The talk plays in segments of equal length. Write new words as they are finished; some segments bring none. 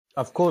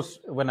Of course,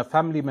 when a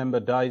family member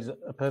dies,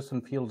 a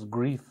person feels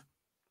grief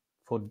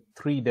for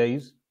 3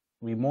 days.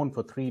 We mourn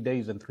for 3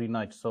 days and 3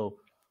 nights. So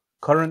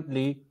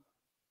currently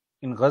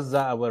in Gaza,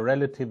 our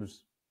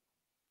relatives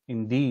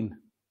in Deen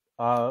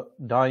are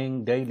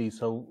dying daily.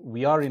 So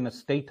we are in a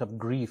state of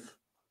grief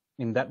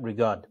in that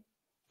regard.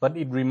 But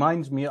it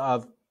reminds me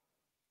of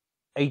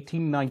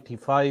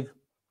 1895,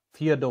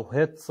 Theodor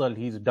Herzl,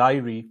 his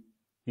diary.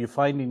 You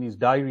find in his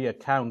diary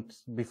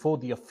accounts before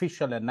the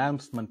official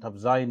announcement of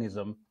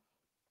Zionism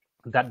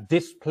that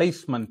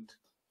displacement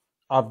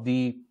of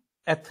the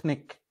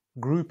ethnic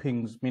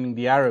groupings, meaning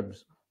the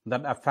Arabs,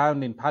 that are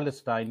found in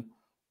Palestine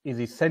is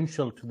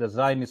essential to the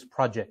Zionist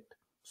project.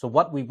 So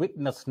what we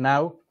witness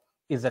now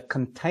is a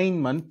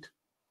containment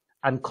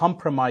and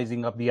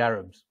compromising of the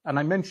Arabs. And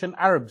I mention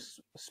Arabs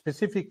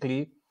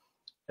specifically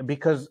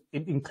because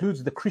it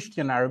includes the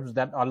Christian Arabs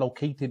that are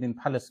located in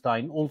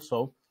Palestine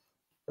also,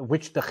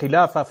 which the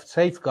Khilafah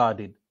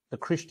safeguarded. The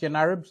Christian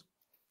Arabs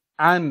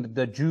and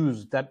the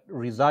Jews that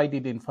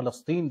resided in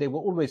Palestine, they were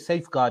always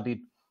safeguarded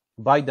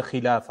by the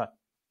Khilafah.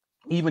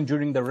 Even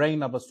during the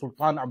reign of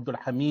Sultan Abdul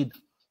Hamid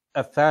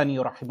al-Thani,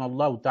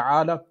 rahimahullah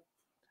ta'ala.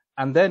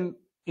 And then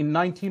in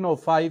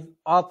 1905,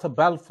 Arthur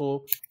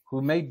Balfour,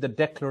 who made the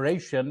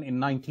declaration in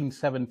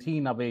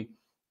 1917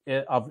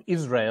 of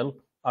Israel,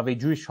 of a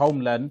Jewish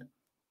homeland,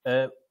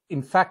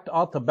 in fact,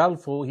 Arthur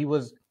Balfour, he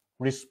was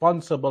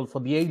responsible for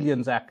the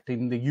Aliens Act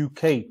in the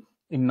UK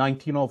in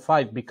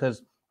 1905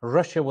 because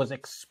Russia was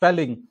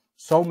expelling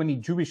so many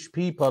Jewish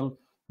people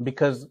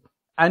because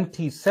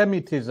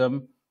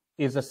anti-Semitism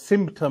is a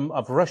symptom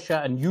of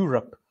Russia and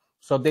Europe.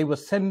 So they were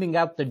sending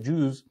out the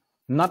Jews,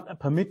 not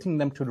permitting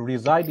them to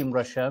reside in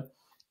Russia.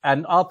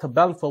 And Arthur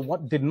Balfour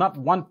did not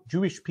want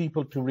Jewish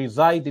people to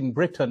reside in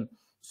Britain.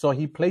 So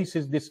he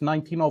places this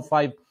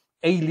 1905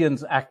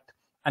 Aliens Act.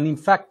 And in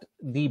fact,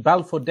 the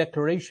Balfour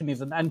Declaration is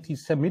an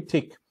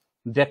anti-Semitic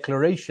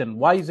declaration.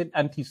 Why is it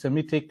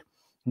anti-Semitic?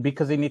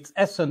 Because in its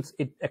essence,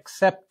 it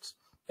accepts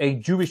a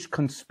Jewish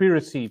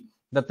conspiracy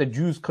that the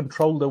Jews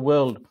control the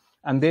world.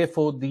 And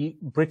therefore, the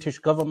British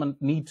government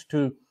needs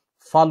to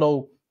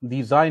follow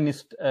the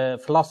Zionist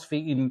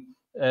philosophy in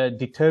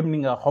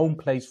determining a home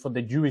place for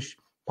the Jewish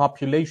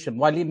population.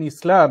 While in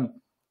Islam,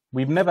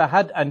 we've never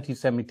had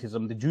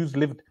anti-Semitism. The Jews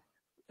lived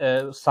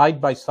side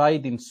by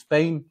side in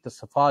Spain, the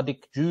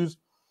Sephardic Jews,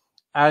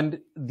 and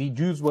the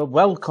Jews were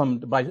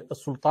welcomed by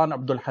Sultan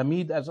Abdul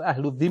Hamid as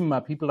Ahlul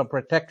Dhimma, people of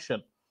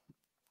protection.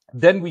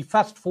 Then we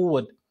fast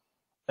forward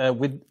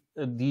with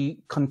the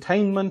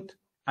containment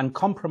and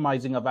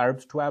compromising of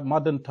Arabs to our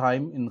modern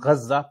time in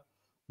Gaza.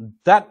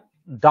 That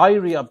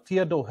diary of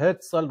Theodor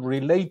Herzl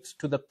relates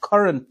to the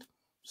current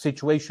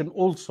situation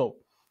also,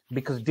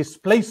 because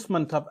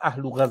displacement of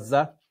Ahlul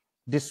Gaza,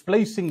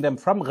 displacing them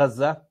from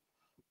Gaza,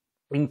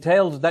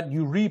 entails that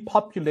you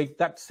repopulate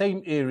that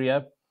same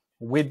area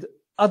with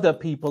other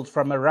peoples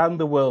from around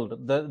the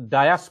world, the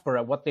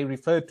diaspora, what they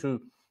refer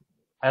to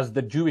as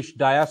the Jewish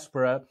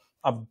diaspora,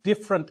 of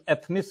different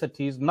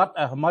ethnicities, not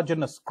a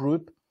homogeneous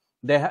group.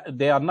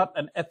 They are not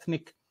an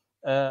ethnic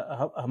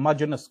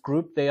homogeneous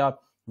group. They are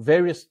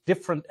various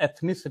different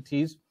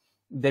ethnicities.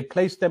 They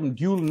place them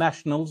dual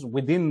nationals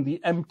within the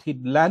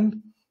emptied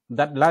land,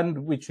 that land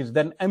which is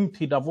then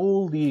emptied of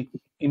all the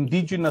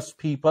indigenous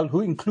people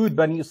who include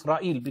Bani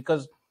Israel,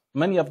 because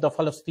many of the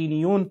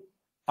Palestinians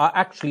are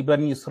actually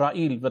Bani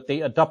Israel, but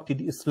they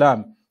adopted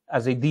Islam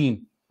as a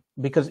deen,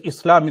 because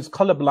Islam is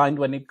colorblind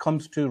when it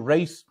comes to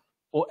race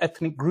or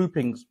ethnic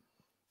groupings.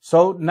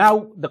 So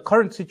now the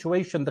current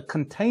situation, the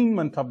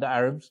containment of the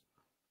Arabs,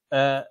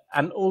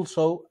 and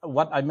also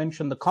what I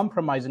mentioned, the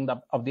compromising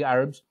of the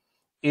Arabs,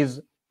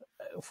 is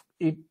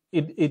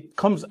it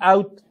comes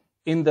out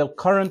in the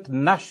current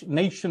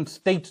nation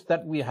states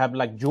that we have,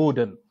 like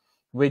Jordan,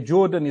 where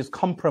Jordan is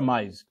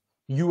compromised,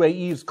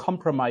 UAE is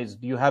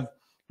compromised. You have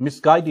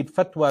misguided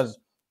fatwas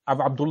of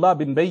Abdullah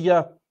bin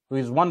Bayya, who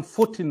is 1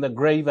 foot in the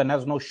grave and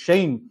has no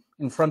shame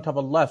in front of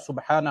Allah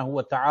subhanahu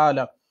wa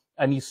ta'ala,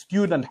 and his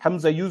student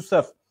Hamza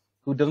Yusuf,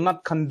 who does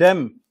not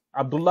condemn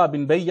Abdullah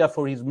bin Bayya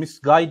for his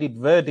misguided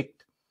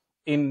verdict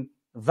in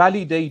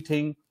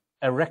validating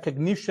a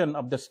recognition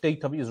of the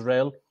state of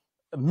Israel,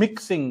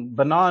 mixing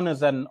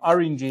bananas and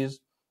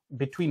oranges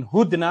between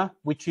Hudna,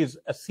 which is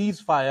a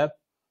ceasefire,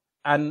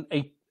 and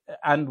a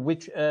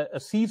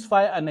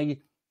ceasefire and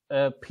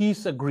a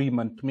peace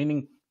agreement,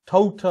 meaning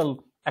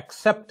total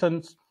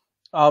acceptance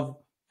of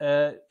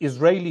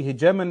Israeli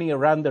hegemony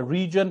around the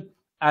region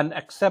and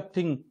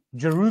accepting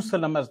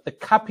Jerusalem as the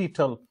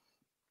capital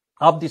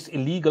of this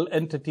illegal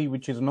entity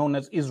which is known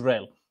as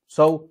Israel.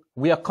 So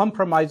we are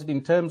compromised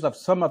in terms of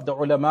some of the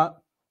ulama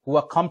who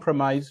are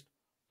compromised,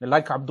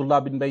 like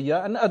Abdullah bin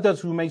Bayya and others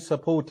who may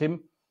support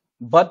him.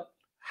 But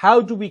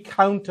how do we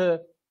counter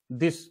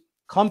this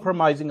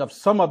compromising of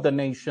some of the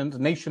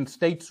nation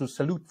states who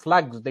salute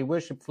flags? They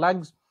worship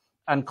flags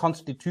and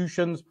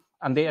constitutions,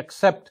 and they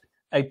accept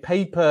a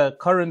paper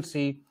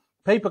currency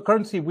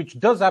which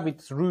does have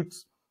its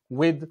roots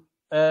with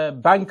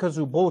bankers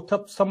who bought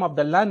up some of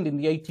the land in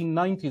the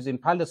 1890s in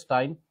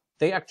Palestine.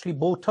 They actually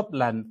bought up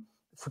land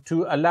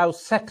to allow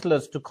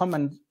settlers to come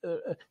and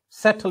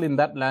settle in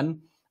that land.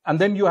 And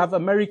then you have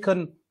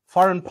American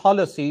foreign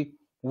policy,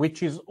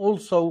 which is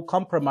also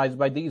compromised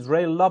by the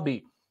Israeli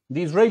lobby.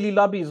 The Israeli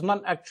lobby is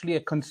not actually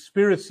a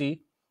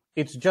conspiracy.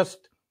 It's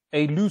just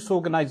a loose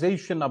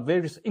organization of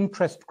various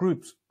interest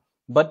groups.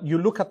 But you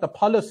look at the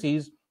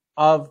policies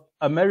of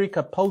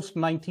America post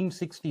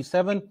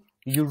 1967,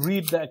 you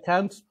read the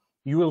accounts,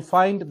 you will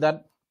find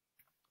that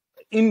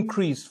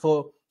increase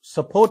for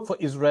support for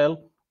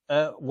Israel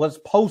was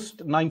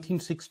post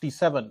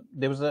 1967.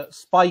 There was a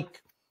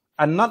spike.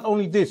 And not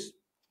only this,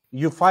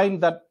 you find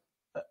that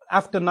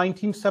after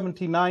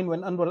 1979,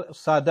 when Anwar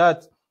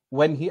Sadat,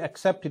 when he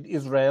accepted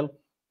Israel,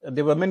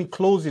 there were many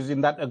clauses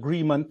in that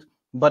agreement,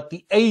 but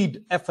the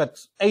aid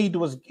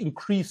was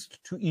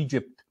increased to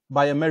Egypt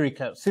by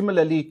America.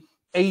 Similarly,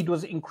 aid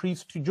was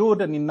increased to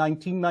Jordan in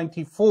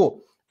 1994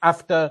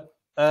 after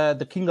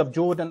the King of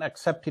Jordan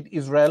accepted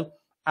Israel.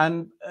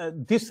 And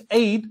this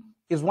aid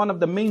is one of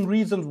the main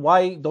reasons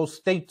why those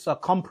states are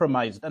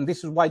compromised. And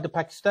this is why the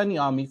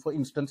Pakistani army, for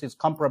instance, is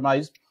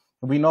compromised.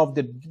 We know of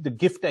the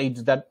gift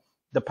aids that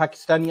the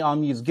Pakistani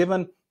army is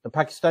given. The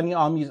Pakistani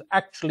army is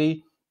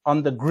actually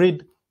on the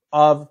grid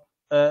of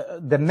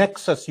the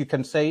nexus, you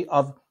can say,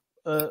 of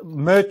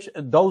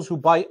those who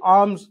buy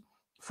arms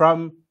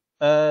from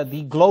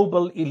the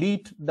global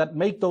elite that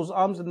make those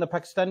arms. And the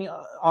Pakistani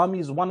army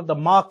is one of the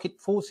market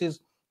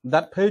forces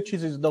that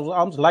purchases those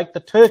arms, like the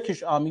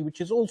Turkish army,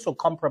 which is also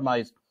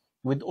compromised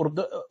with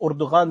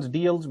Erdogan's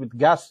deals with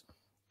gas.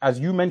 As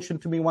you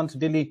mentioned to me once,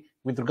 Dilly,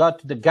 with regard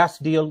to the gas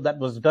deal that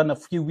was done a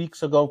few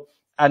weeks ago,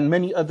 and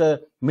many other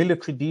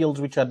military deals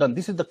which are done.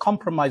 This is the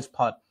compromise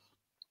part.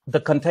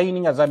 The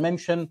containing, as I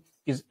mentioned,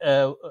 is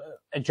a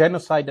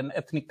genocide and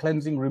ethnic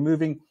cleansing,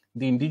 removing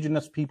the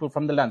indigenous people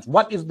from the lands.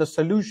 What is the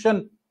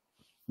solution?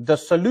 The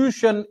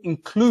solution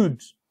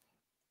includes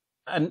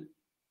an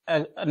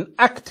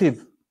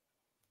active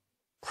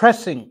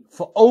pressing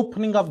for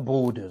opening of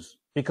borders,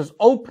 because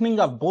opening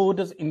of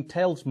borders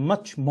entails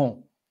much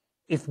more.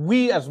 If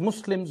we as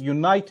Muslims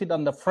united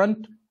on the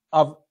front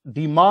of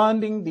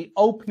demanding the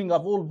opening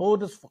of all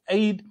borders for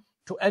aid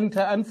to enter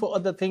and for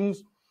other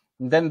things,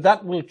 then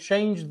that will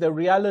change the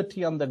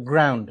reality on the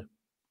ground.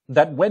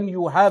 That when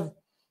you have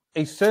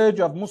a surge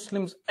of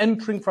Muslims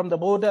entering from the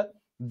border,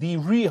 the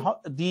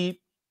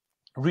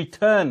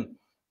return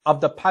of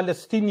the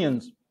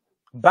Palestinians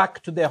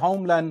back to their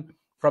homeland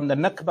from the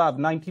Nakba of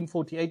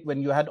 1948,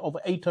 when you had over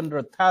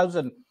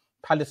 800,000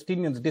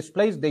 Palestinians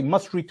displaced, they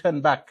must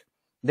return back.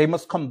 They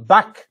must come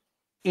back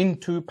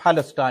into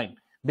Palestine,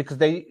 because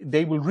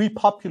they will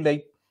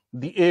repopulate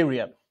the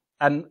area.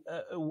 And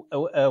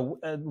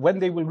when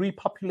they will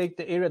repopulate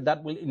the area,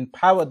 that will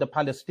empower the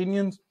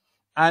Palestinians.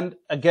 And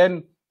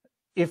again,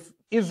 if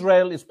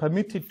Israel is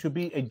permitted to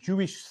be a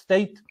Jewish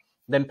state,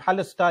 then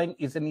Palestine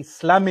is an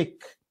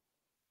Islamic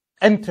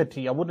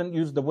entity. I wouldn't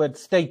use the word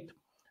state.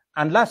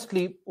 And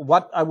lastly,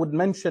 what I would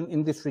mention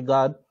in this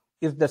regard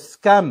is the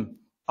scam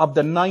of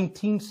the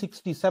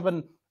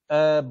 1967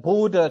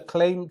 border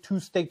claim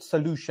two-state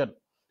solution.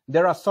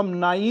 There are some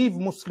naive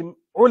Muslim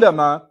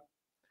ulama,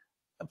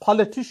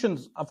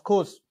 politicians, of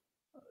course,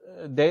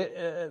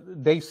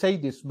 they say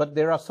this, but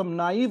there are some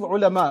naive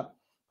ulama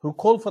who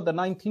call for the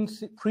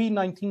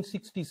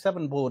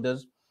pre-1967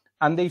 borders,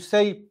 and they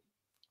say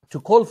to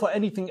call for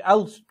anything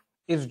else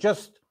is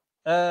just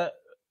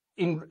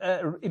in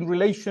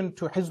relation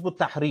to Hizb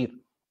ut-Tahrir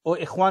or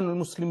Ikhwan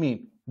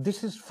al-Muslimin.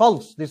 This is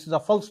false. This is a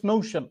false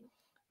notion.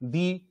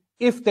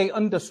 If they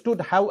understood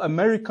how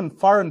American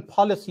foreign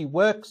policy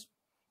works,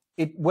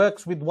 it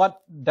works with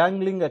what?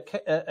 Dangling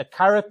a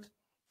carrot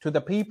to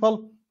the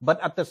people,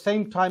 but at the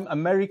same time,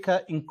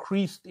 America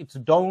increased its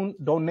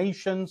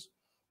donations.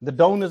 The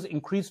donors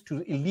increased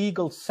to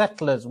illegal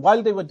settlers.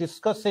 While they were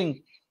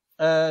discussing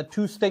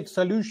two-state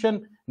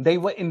solution, they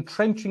were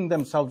entrenching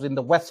themselves in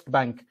the West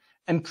Bank,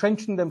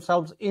 entrenching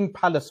themselves in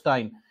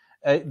Palestine.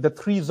 The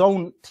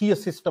three-zone tier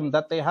system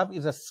that they have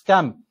is a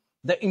scam.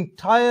 The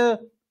entire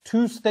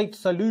two-state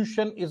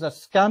solution is a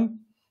scam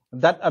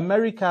that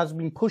America has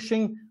been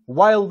pushing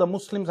while the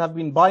Muslims have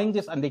been buying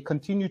this, and they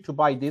continue to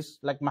buy this,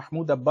 like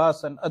Mahmoud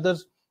Abbas and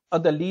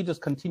other leaders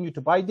continue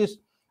to buy this.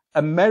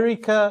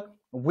 America,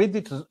 with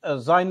its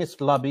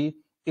Zionist lobby,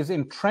 is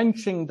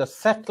entrenching the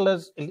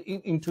settlers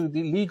into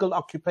the legal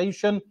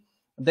occupation.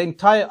 The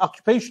entire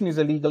occupation is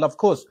illegal, of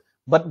course,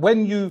 but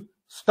when you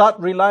start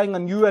relying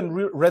on UN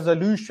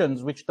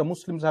resolutions, which the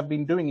Muslims have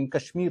been doing in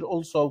Kashmir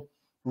also,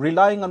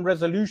 relying on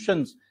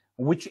resolutions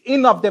which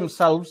in of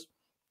themselves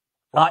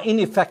are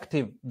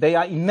ineffective, they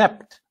are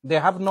inept, they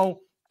have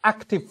no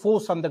active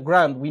force on the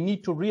ground. We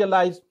need to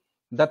realize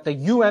that the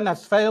UN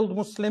has failed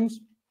Muslims.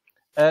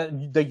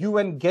 The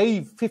UN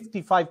gave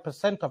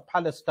 55% of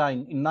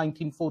Palestine in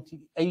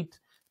 1948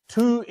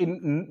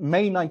 in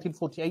May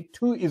 1948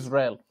 to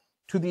Israel,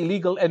 to the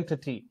illegal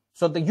entity.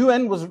 So the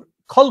UN was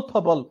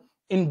culpable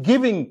in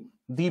giving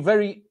the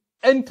very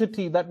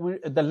entity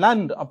the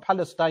land of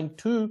Palestine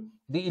to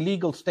the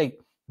illegal state.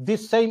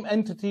 This same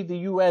entity, the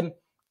UN,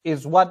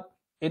 it's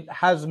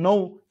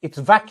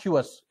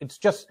vacuous. It's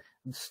just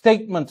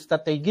statements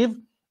that they give,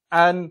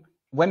 And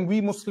when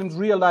we Muslims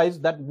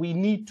realized that we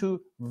need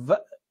to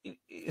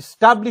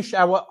establish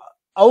our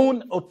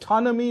own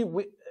autonomy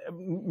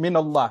min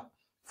Allah,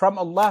 from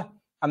Allah,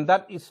 and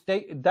that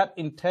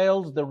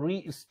entails the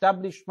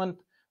re-establishment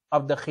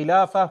of the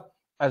Khilafah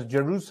as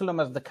Jerusalem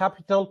as the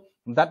capital,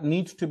 that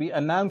needs to be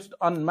announced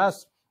en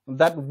masse,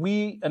 that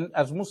we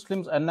as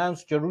Muslims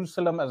announce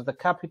Jerusalem as the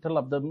capital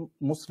of the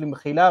Muslim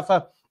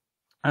Khilafah,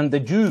 and the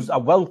Jews are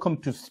welcome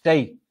to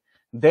stay.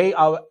 They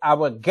are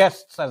our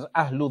guests as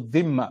Ahlul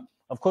Dhimma.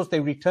 Of course, they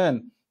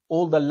return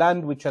all the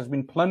land which has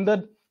been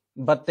plundered,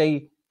 but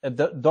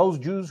those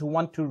Jews who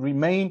want to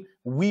remain,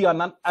 we are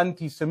not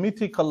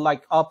anti-Semitical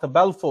like Arthur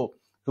Balfour,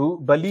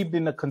 who believed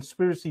in a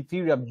conspiracy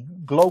theory of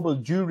global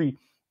Jewry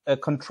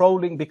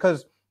controlling,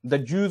 because the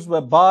Jews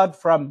were barred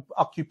from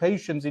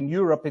occupations in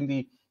Europe in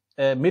the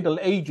Middle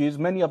Ages.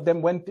 Many of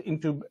them went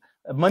into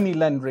money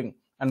laundering.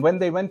 And when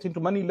they went into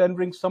money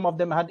laundering, some of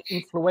them had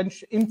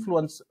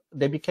influence.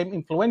 They became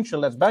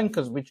influential as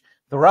bankers, which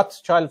the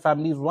Rothschild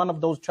family is one of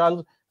those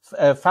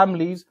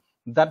families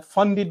that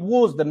funded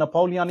wars, the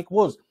Napoleonic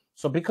Wars.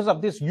 So because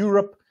of this,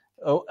 Europe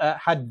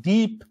had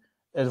deep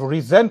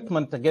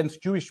resentment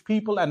against Jewish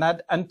people and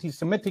had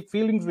anti-Semitic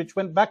feelings, which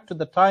went back to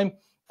the time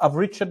of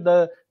Richard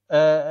the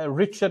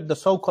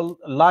so-called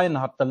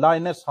Lionheart, the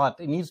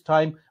Lioness-Heart. In his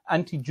time,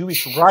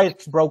 anti-Jewish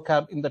riots broke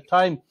out. In the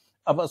time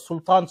of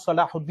Sultan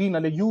Salahuddin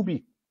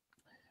al-Ayyubi,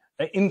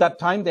 in that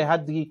time they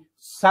had the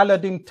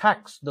Saladin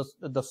tax, the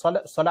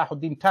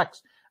Salahuddin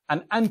tax,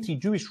 and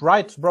anti-Jewish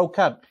riots broke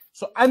out.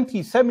 So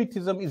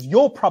anti-Semitism is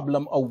your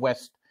problem, O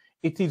West.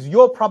 It is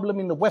your problem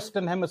in the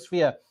Western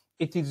Hemisphere.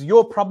 It is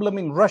your problem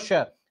in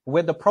Russia,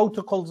 where the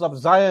protocols of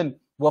Zion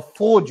were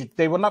forged.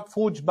 They were not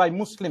forged by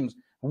Muslims.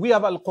 We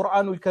have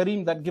Al-Quran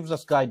al-Karim that gives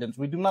us guidance.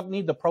 We do not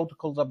need the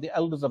protocols of the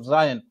elders of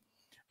Zion.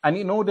 And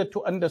in order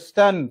to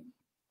understand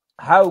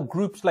how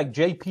groups like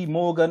J.P.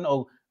 Morgan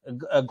or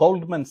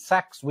Goldman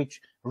Sachs,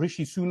 which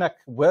Rishi Sunak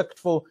worked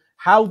for,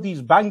 how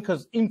these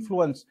bankers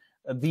influence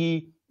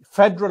the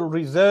Federal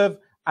Reserve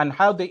and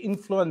how they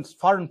influence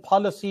foreign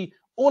policy,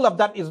 all of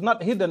that is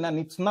not hidden, and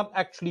it's not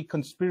actually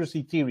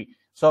conspiracy theory.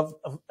 So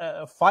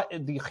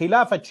the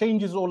Khilafah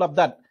changes all of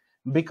that,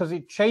 because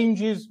it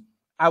changes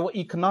our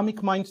economic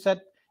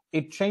mindset,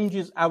 it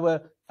changes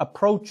our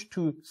approach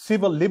to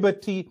civil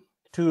liberty,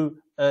 to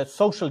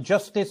social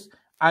justice,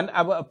 and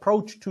our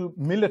approach to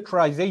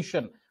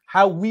militarization.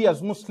 How we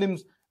as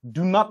Muslims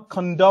do not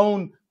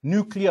condone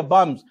nuclear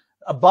bombs.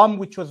 A bomb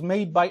which was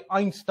made by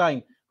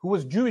Einstein, who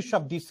was Jewish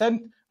of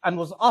descent and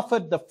was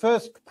offered the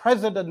first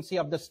presidency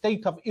of the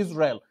State of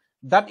Israel.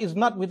 That is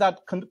not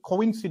without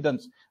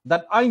coincidence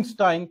that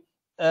Einstein,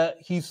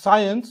 his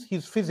science,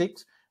 his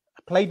physics,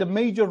 played a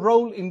major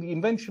role in the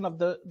invention of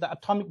the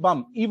atomic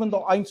bomb, even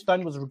though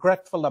Einstein was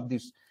regretful of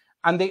this.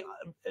 And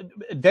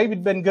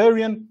David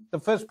Ben-Gurion, the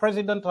first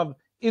president of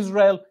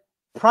Israel,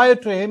 prior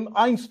to him,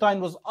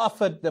 Einstein was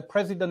offered the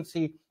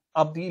presidency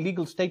of the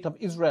illegal state of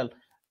Israel.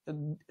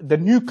 The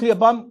nuclear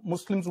bomb,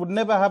 Muslims would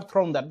never have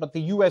thrown that, but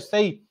the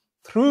USA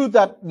threw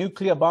that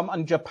nuclear bomb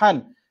on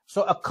Japan.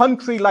 So a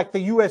country like the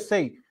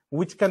USA,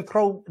 which can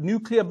throw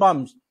nuclear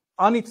bombs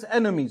on its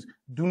enemies,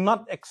 do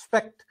not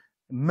expect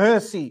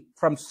mercy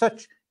from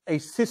such a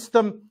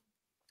system,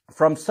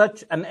 from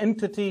such an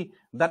entity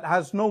that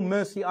has no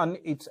mercy on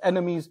its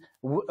enemies,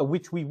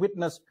 which we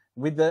witnessed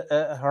with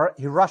the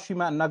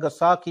Hiroshima and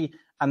Nagasaki.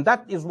 And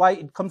that is why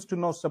it comes to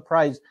no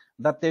surprise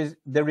that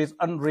there is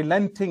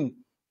unrelenting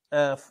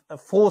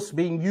force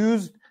being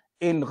used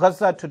in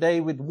Gaza today,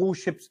 with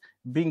warships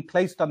being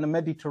placed on the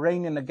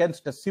Mediterranean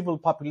against a civil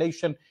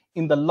population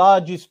in the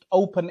largest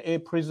open-air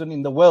prison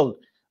in the world.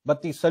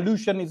 But the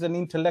solution is an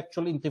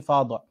intellectual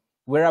intifada,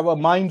 where our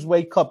minds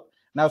wake up.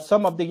 Now,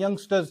 some of the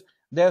youngsters,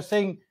 they're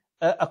saying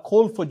a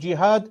call for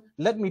jihad.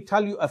 Let me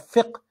tell you a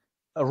fiqh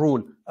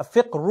rule. A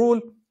fiqh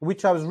rule,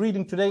 which I was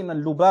reading today in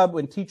Al-Lubab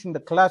when teaching the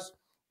class,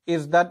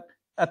 is that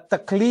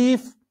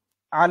at-taklif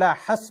ala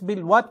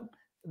hasbil what?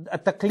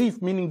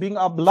 At-taklif, meaning being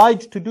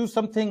obliged to do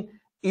something,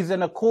 is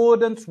in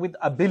accordance with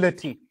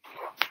ability.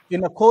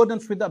 In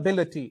accordance with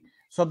ability.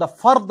 So the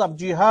fard of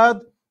jihad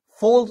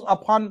falls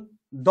upon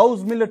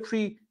those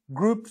military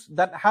groups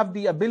that have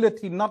the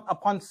ability, not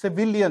upon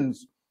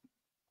civilians.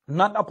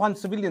 Not upon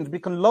civilians.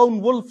 Because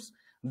lone wolves,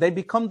 they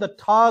become the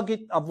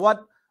target of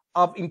what?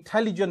 Of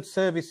intelligence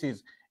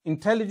services.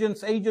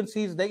 Intelligence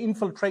agencies, they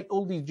infiltrate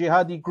all these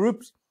jihadi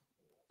groups.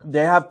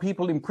 They have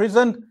people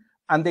imprisoned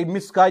and they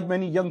misguide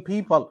many young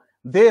people.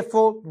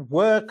 Therefore,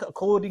 work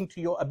according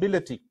to your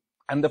ability.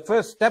 And the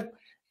first step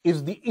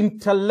is the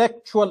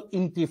intellectual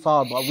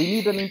intifada. We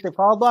need an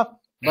intifada,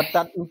 but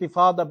that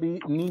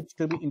intifada needs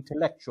to be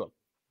intellectual.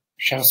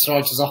 Sheikh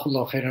Asrar,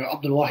 Jazakallah khairan.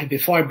 Abdul Wahid,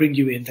 before I bring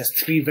you in, there's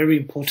 3 very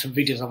important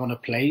videos I want to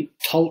play,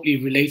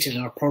 totally related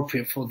and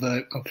appropriate for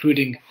the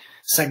concluding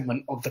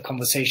segment of the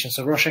conversation.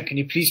 So Rashid, can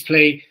you please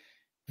play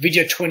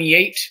video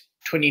 28,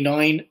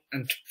 29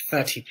 and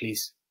 30,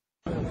 please?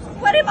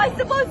 What am I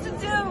supposed to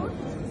do?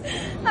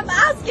 I'm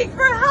asking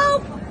for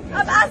help.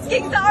 I'm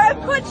asking the Arab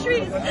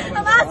countries,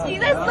 I'm asking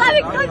the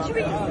Islamic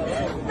countries.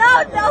 Now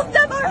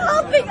them are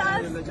helping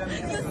us.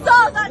 You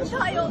saw that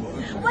child.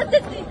 What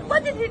did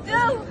he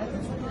do?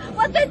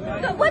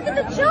 What did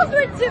the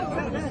children do?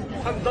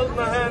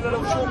 حنضلنا هنا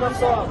لو شو ما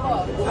صار،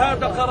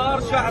 وهذا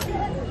قرار شعبي.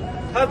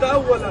 هذا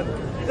أولا.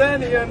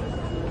 ثانيا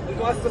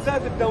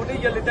المؤسسات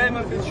الدولية اللي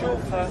دائما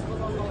بنشوفها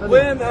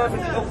وينها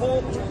من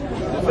حقوق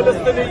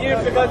الفلسطينيين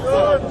في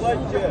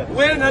غزة؟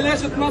 وينها؟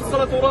 ليش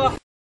تنصرت وراح؟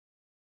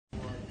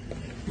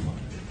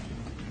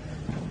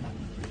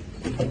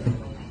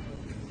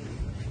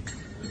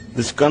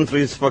 This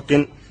country is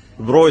fucking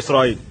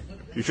pro-Israel.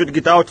 You should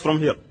get out from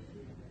here.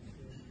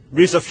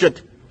 Piece of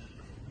shit.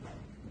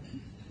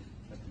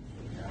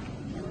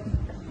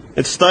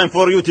 It's time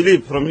for you to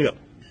leave from here.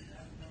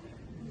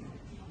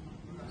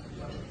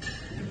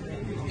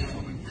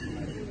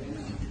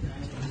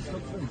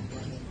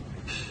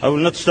 I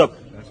will not stop.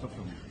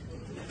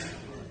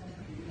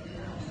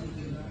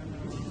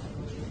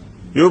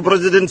 Your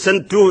president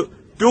sent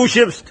two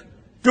ships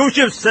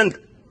sent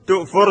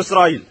for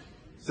Israel,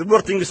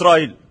 supporting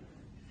Israel.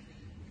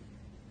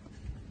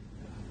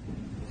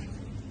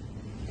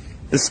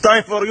 It's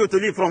time for you to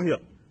leave from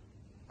here.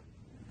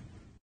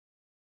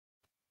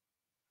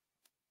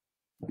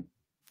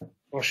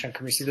 Roshan,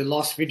 can we see the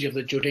last video of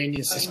the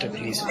Jordanian sister,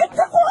 please?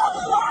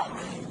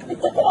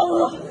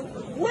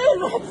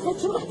 وين راح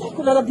شو راح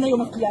تحكوا لربنا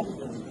يوم القيامة؟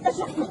 ايش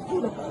راح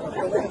تحكوا له؟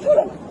 راح تحكوا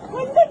له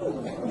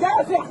والنبي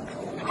دافع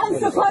عن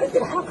سفارة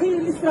الحقير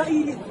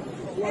الإسرائيلي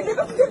اللي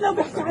بقتلنا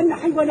وبيحكي عنا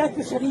حيوانات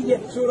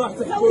بشرية. شو راح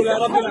تحكوا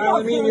لرب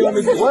العالمين يوم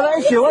القيامة؟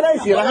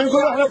 ولا شيء راح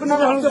نقول احنا كنا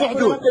نروح نصلح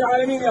حدود.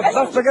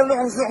 بس قال نروح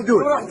نصلح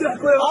حدود.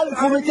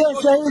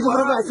 1200 شهيد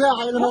بربع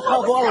ساعة لما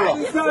يخافوا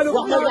الله.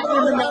 واحنا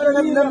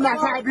قاعدين نمنع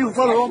شعب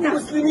يوصلهم.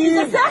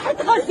 مسلمين ساحة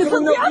غزة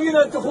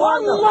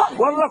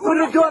والله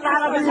كل الدول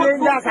العربية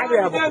ينداس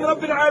عليها.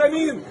 رب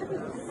العالمين.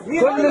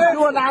 كل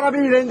الدول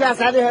العربية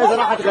ينداس عليها إذا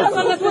راحت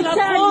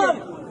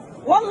غزة.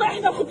 والله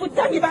احنا الخطوة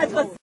الثانية بعد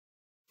غزة.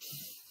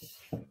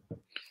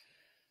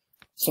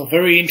 So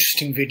very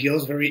interesting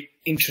videos, very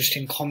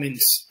interesting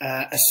comments,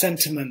 a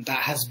sentiment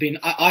that has been,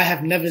 I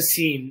have never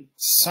seen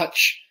such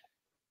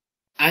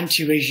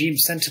anti-regime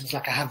sentiments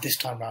like I have this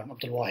time around,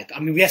 Abdul Wahid. I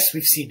mean, yes,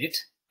 we've seen it.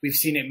 We've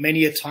seen it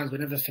many a times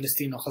whenever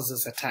Palestine or Gaza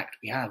is attacked,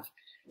 we have.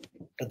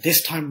 But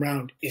this time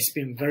round, it's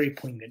been very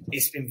poignant.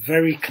 It's been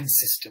very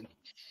consistent.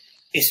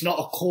 It's not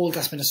a call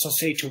that's been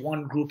associated to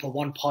one group or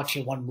one party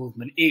or one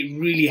movement. It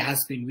really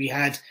has been. We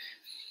had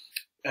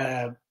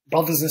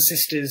brothers and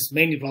sisters,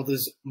 mainly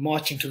brothers,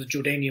 marching to the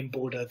Jordanian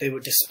border. They were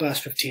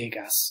dispersed with tear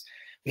gas.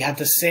 We had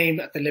the same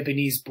at the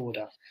Lebanese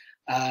border.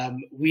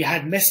 We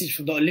had message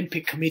from the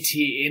Olympic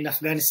Committee in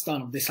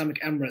Afghanistan of the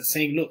Islamic Emirates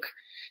saying, look,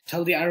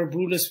 tell the Arab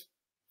rulers,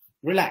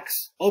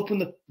 relax, open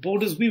the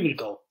borders, we will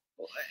go.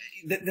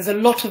 There's a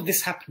lot of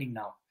this happening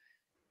now.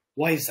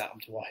 Why is that,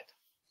 Abdul Wahid?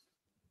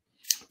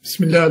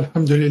 Bismillah,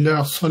 alhamdulillah,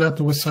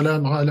 salatu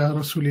wassalam ala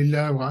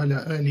rasulillah wa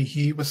ala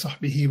alihi wa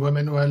sahbihi wa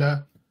man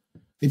wala.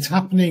 It's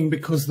happening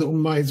because the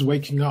Ummah is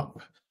waking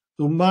up.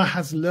 The Ummah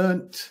has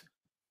learnt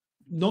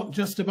not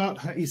just about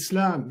her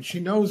Islam. She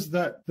knows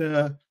that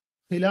the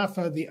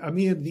Khilafah, the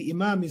Amir, the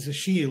Imam is a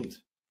shield.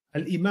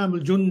 Al-Imam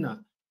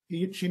al-Junnah.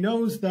 She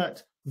knows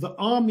that the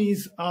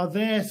armies are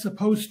there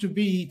supposed to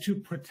be to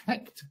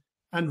protect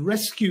and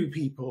rescue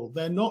people.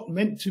 They're not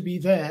meant to be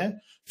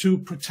there to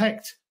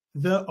protect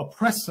the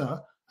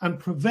oppressor and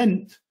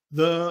prevent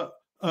the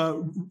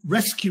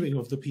rescuing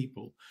of the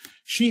people.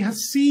 She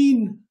has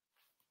seen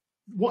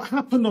what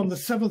happened on the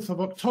 7th of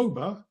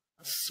October,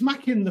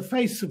 smack in the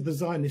face of the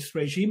Zionist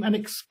regime and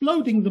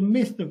exploding the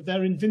myth of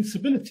their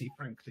invincibility,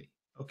 frankly.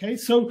 Okay,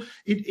 so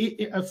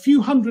a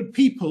few hundred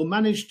people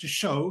managed to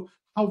show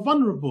how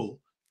vulnerable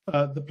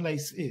the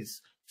place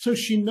is. So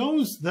she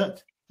knows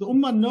that, the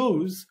Ummah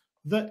knows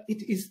that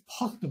it is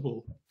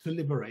possible to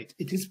liberate.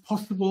 It is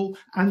possible,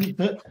 and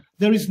that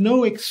there is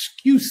no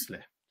excuse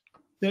left.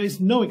 There is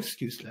no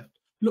excuse left.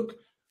 Look,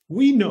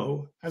 we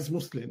know as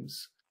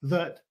Muslims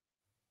that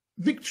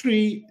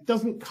victory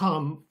doesn't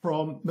come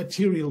from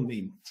material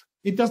means.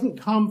 It doesn't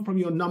come from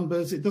your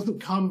numbers. It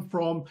doesn't come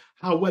from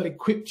how well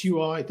equipped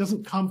you are. It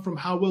doesn't come from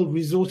how well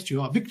resourced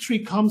you are. Victory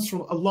comes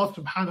from Allah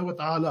subhanahu wa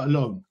ta'ala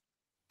alone.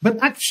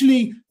 But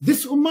actually,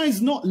 this ummah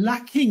is not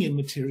lacking in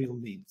material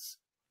means.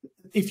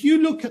 If you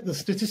look at the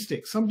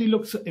statistics,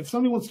 if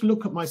somebody wants to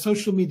look at my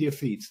social media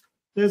feeds,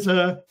 there's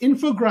an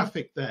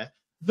infographic there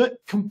that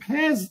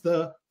compares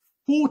the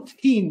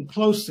 14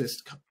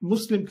 closest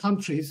Muslim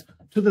countries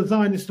to the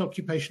Zionist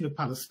occupation of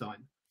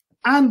Palestine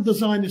and the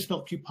Zionist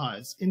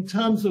occupiers in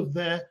terms of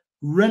their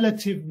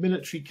relative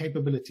military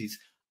capabilities.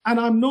 And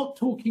I'm not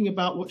talking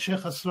about what Sheikh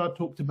Asrar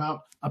talked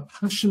about, a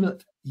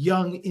passionate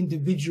young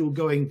individual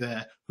going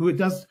there who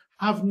does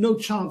have no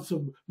chance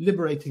of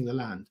liberating the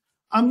land.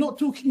 I'm not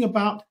talking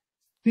about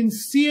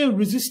sincere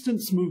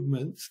resistance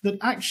movements that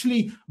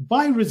actually,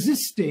 by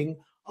resisting,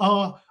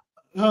 are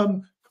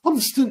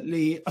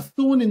constantly a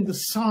thorn in the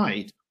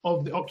side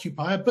of the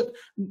occupier. But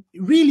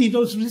really,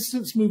 those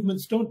resistance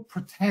movements don't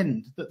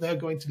pretend that they're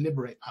going to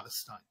liberate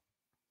Palestine.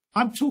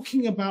 I'm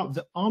talking about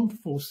the armed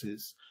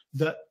forces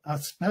that are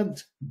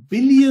spent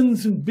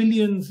billions and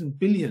billions and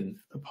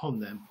billions upon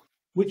them,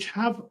 which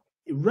have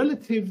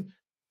relative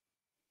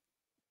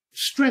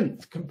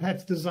strength compared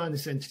to the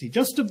Zionist entity.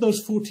 Just of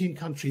those 14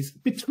 countries,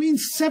 between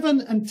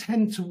 7 and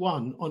 10 to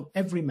 1 on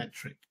every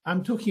metric.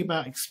 I'm talking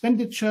about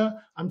expenditure,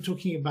 I'm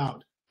talking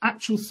about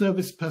actual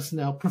service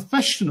personnel,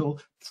 professional,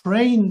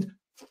 trained,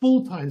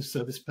 full-time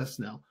service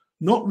personnel,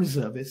 not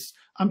reservists.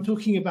 I'm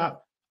talking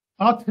about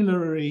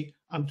artillery,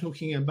 I'm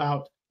talking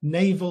about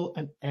naval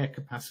and air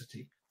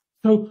capacity.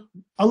 So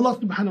Allah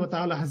subhanahu wa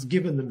ta'ala has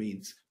given the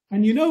means.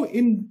 And you know,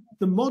 in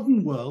the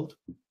modern world,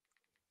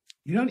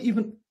 you don't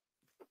even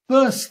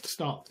first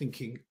start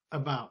thinking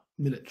about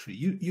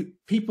military.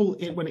 People,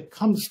 when it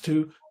comes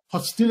to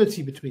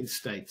hostility between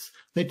states,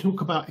 they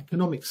talk about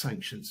economic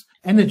sanctions,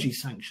 energy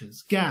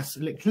sanctions, gas,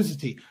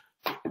 electricity,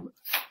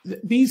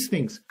 these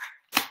things.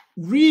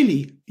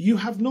 Really, you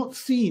have not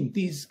seen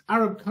these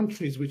Arab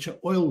countries which are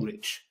oil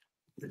rich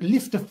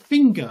lift a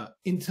finger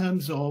in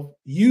terms of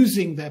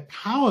using their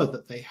power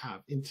that they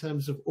have in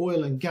terms of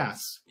oil and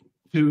gas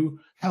to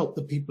help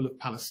the people of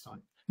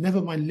Palestine,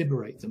 never mind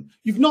liberate them.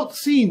 You've not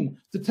seen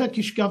the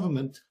Turkish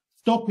government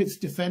stop its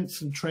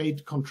defense and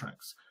trade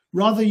contracts.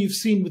 Rather, you've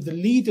seen with the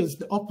leaders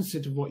the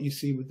opposite of what you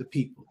see with the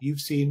people.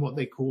 You've seen what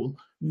they call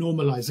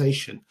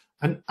normalization.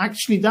 And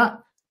actually that,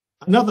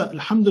 another,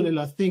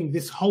 alhamdulillah, thing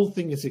this whole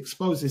thing is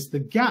exposed is the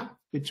gap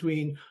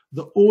between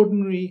the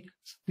ordinary,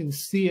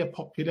 sincere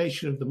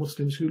population of the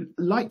Muslims who,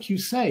 like you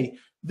say,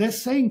 they're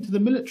saying to the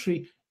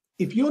military,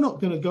 if you're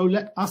not going to go,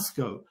 let us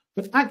go.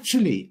 But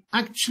actually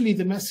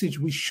the message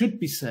we should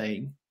be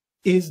saying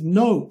is,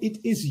 no, it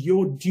is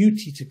your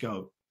duty to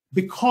go.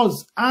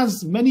 Because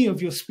as many of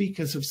your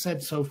speakers have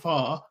said so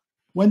far,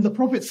 when the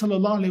Prophet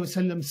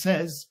ﷺ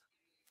says,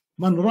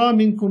 Man ra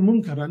minkum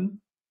munkaran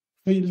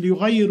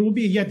falyughayyiru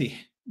bi yadihi,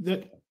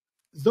 that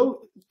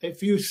though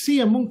if you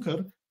see a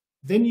munkar,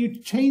 then you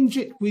change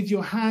it with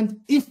your hand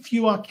if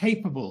you are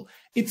capable.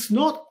 It's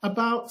not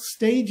about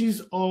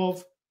stages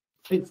of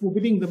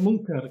forbidding the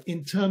munkar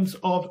in terms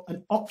of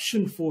an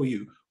option for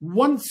you.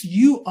 Once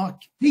you are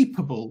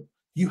capable,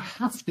 you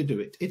have to do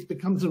it. It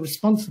becomes a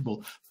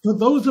responsible. For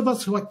those of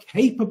us who are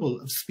capable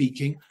of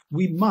speaking,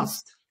 we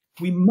must.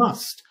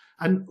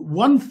 And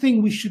one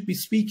thing we should be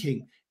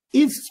speaking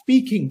is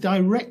speaking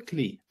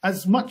directly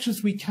as much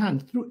as we can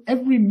through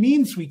every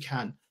means we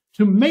can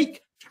to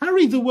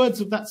carry the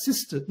words of that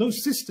sister,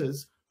 those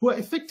sisters who are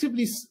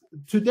effectively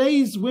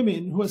today's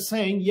women who are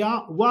saying,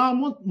 Ya wa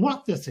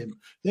mu'tasim.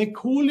 They're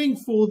calling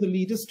for the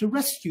leaders to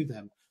rescue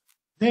them.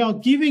 They are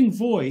giving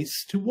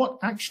voice to what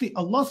actually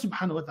Allah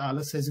subhanahu wa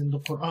ta'ala says in the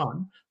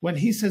Quran when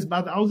He says,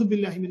 A'udhu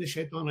billahi minash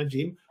shaitanir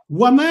rajim,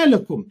 wa ma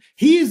lakum.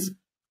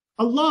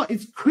 Allah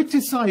is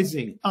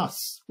criticizing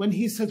us when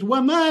He says,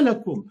 wa ma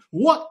lakum.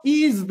 What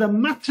is the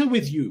matter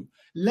with you?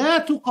 La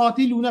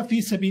tuqatiluna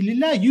fi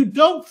sabilillah. You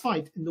don't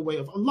fight in the way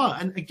of Allah.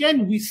 And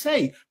again, we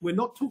say, we're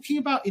not talking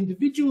about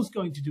individuals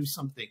going to do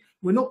something.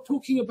 We're not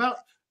talking about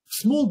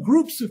small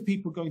groups of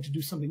people going to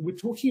do something. We're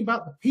talking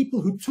about the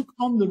people who took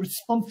on the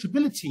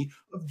responsibility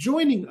of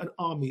joining an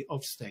army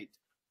of state.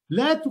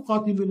 La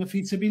tuqatiluna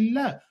fi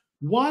sabilillah.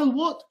 While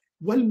what?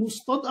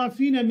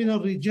 وَالْمُسْتَضْعَفِينَ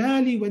مِنَ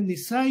الرِّجَالِ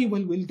وَالنِّسَاءِ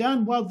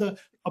وَالْوِلْدَانِ. While the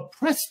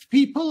oppressed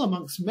people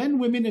amongst men,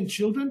 women and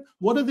children,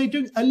 what are they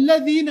doing?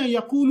 الَّذِينَ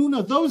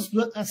يَقُولُونَ. Those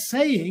that are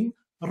saying,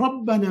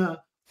 رَبَّنَا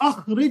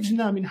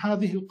أَخْرِجْنَا مِنْ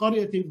هَذِهِ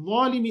الْقَرْيَةِ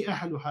الظَّالِمِ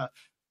أَهْلُهَا.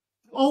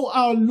 Oh,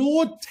 our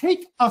Lord,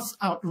 take us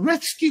out,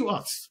 rescue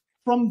us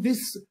from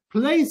this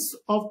place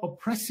of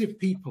oppressive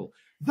people.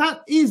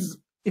 That is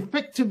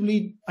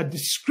effectively a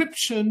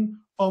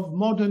description of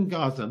modern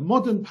Gaza,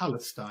 modern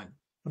Palestine.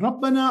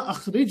 ربنا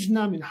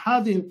أخرجنا من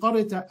هذه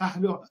القرية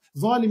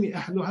ظالم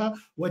أهلها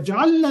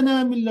واجعل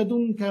لنا من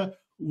لدنك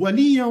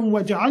وليا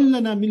واجعل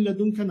لنا من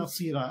لدنك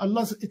نصيرا.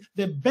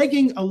 They're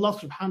begging Allah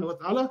subhanahu wa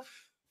ta'ala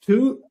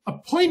to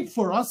appoint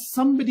for us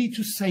somebody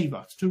to save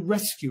us, to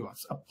rescue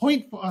us,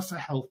 appoint for us a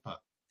helper.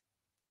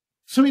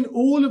 So in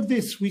all of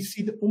this, we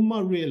see the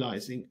Ummah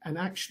realizing and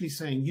actually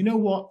saying, you know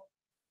what?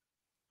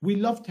 We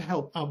love to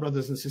help our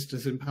brothers and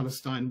sisters in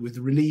Palestine with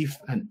relief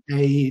and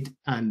aid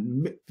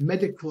and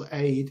medical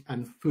aid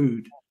and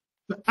food.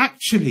 But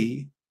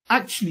actually,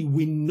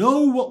 we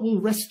know what will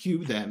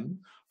rescue them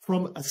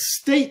from a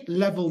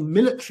state-level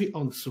military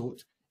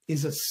onslaught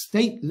is a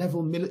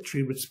state-level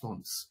military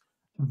response.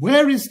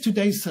 Where is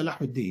today's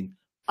Salahuddin?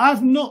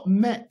 I've not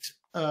met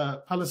a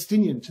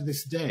Palestinian to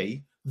this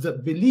day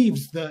that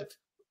believes that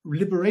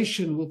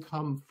liberation will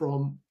come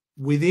from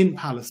within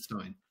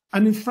Palestine.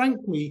 And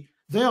frankly,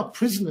 they are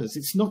prisoners.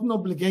 It's not an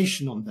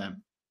obligation on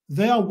them.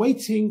 They are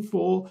waiting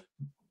for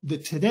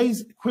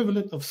today's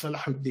equivalent of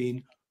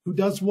Salahuddin, who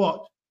does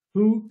what?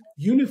 Who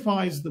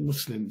unifies the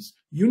Muslims,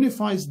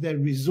 unifies their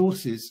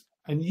resources,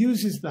 and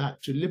uses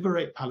that to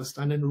liberate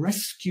Palestine and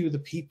rescue the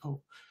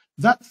people.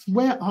 That's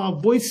where our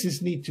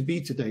voices need to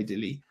be today,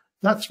 Dili.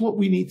 That's what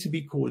we need to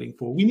be calling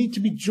for. We need to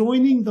be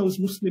joining those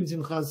Muslims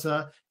in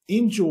Gaza,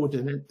 in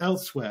Jordan and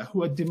elsewhere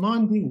who are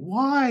demanding,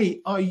 why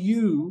are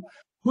you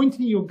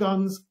pointing your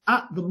guns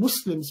at the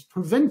Muslims,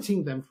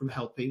 preventing them from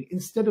helping,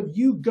 instead of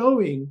you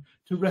going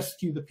to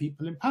rescue the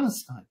people in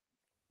Palestine.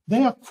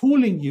 They are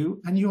calling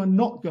you and you are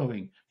not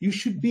going. You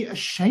should be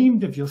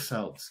ashamed of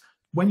yourselves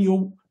when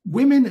your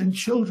women and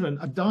children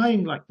are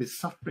dying like this,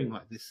 suffering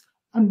like this.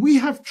 And we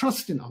have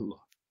trust in Allah.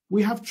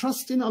 We have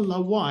trust in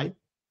Allah. Why?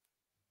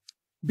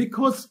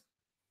 Because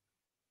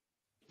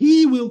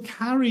He will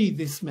carry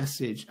this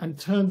message and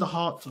turn the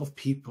hearts of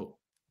people.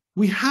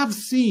 We have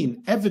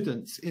seen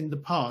evidence in the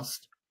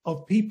past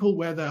of people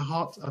where their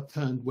hearts are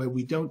turned where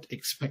we don't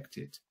expect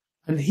it.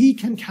 And He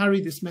can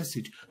carry this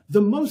message.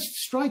 The most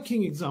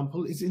striking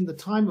example is in the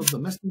time of the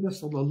Messenger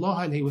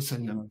sallallahu alaihi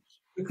wasallam,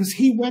 because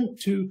he went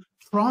to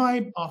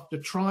tribe after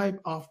tribe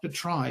after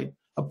tribe,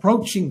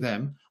 approaching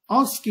them,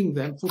 asking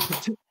them for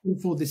protection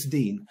for this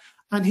deen.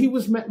 And he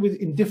was met with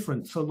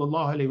indifference,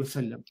 sallallahu alaihi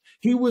wasallam.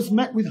 He was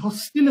met with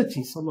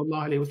hostility,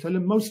 sallallahu alaihi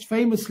wasallam, most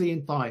famously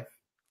in Taif.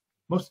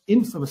 Most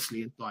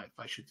infamously in Taif,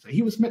 I should say.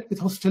 He was met with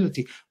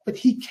hostility, but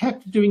he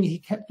kept doing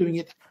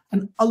it,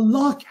 and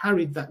Allah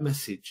carried that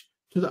message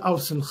to the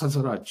Aus and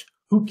Khazraj,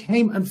 who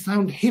came and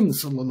found him,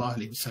 sallallahu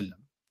alaihi wasallam.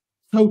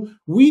 So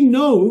we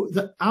know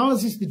that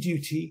ours is the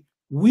duty.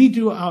 We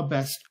do our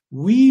best.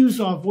 We use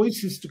our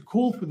voices to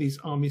call for these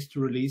armies to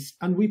release,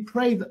 and we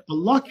pray that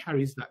Allah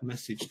carries that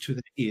message to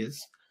their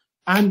ears,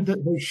 and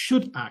that they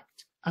should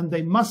act, and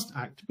they must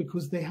act,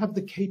 because they have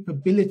the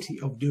capability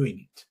of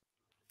doing it.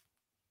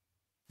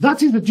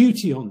 That is a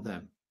duty on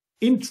them.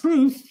 In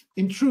truth,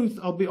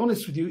 I'll be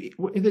honest with you,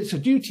 it's a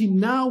duty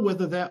now,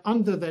 whether they're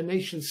under their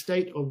nation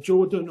state of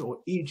Jordan or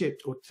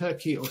Egypt or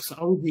Turkey or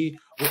Saudi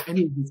or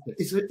any of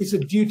these. It's a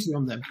duty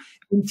on them.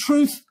 In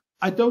truth,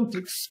 I don't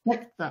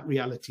expect that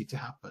reality to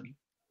happen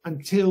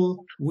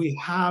until we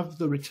have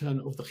the return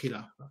of the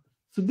Khilafah.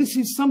 So this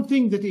is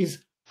something that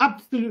is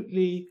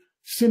absolutely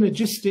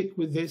synergistic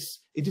with this.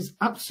 It is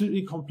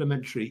absolutely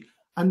complementary.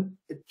 And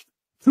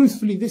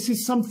truthfully, this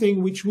is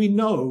something which we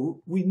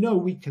know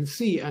we can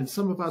see, and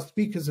some of our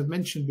speakers have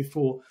mentioned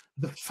before,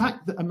 the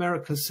fact that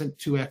America sent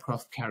 2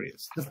 aircraft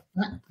carriers, the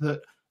fact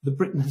that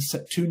Britain has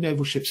sent 2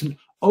 naval ships, and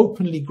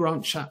openly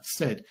Grant Shapps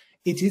said,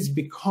 it is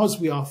because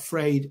we are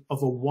afraid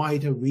of a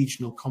wider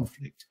regional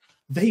conflict.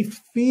 They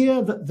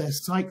fear that their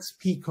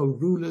Sykes-Picot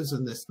rulers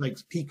and their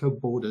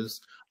Sykes-Picot borders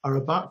are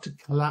about to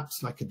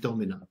collapse like a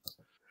domino.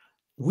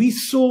 We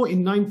saw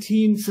in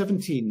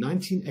 1917,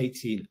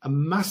 1918, a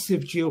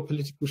massive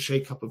geopolitical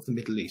shake-up of the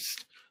Middle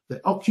East.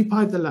 They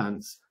occupied the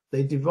lands,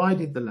 they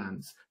divided the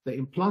lands, they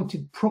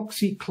implanted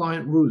proxy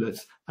client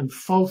rulers and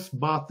false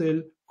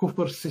batil,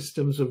 kufr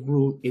systems of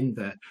rule in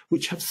there,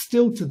 which have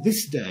still to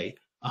this day,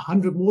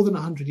 more than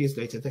 100 years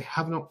later, they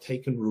have not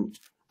taken root.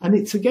 And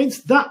it's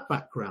against that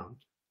background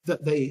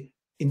that they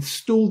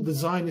installed the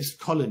Zionist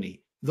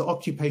colony, the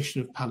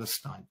occupation of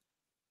Palestine.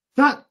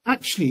 That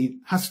actually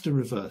has to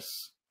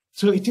reverse.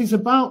 So it is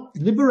about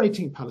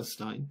liberating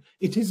Palestine,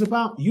 it is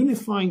about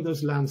unifying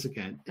those lands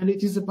again, and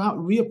it is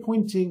about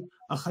reappointing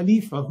a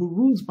Khalifa who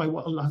rules by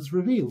what Allah has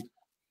revealed.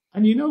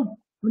 And you know,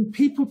 when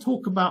people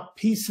talk about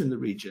peace in the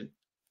region,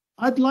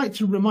 I'd like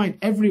to remind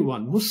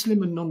everyone,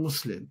 Muslim and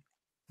non-Muslim,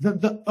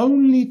 that the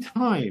only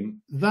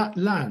time that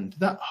land,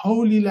 that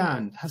holy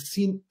land, has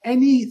seen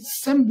any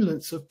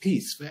semblance of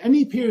peace for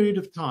any period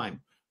of time,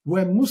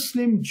 where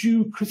Muslim,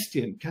 Jew,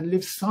 Christian can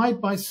live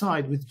side by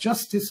side with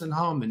justice and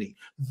harmony,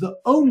 the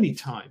only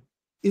time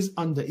is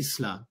under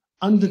Islam,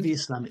 under the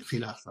Islamic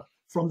Khilafah.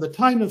 From the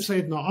time of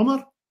Sayyidina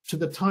Umar to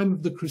the time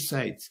of the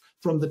Crusades,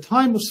 from the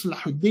time of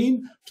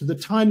Salahuddin to the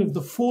time of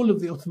the fall of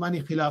the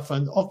Ottomani Khilafah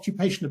and the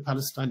occupation of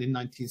Palestine in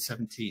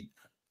 1917.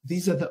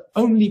 These are the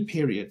only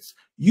periods.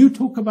 You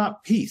talk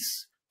about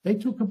peace. They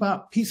talk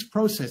about peace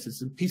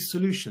processes and peace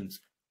solutions.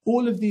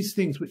 All of these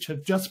things which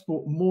have just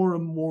brought more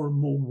and more and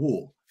more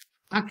war.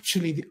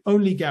 Actually, the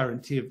only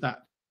guarantee of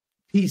that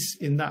peace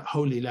in that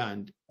holy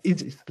land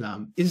is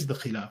Islam, is the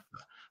Khilafah.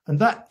 And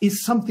that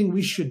is something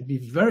we should be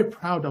very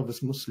proud of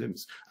as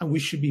Muslims, and we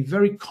should be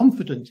very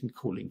confident in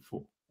calling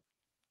for.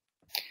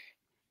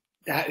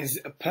 That is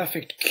a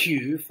perfect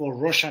cue for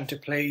Roshan to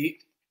play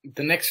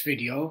the next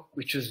video,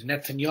 which was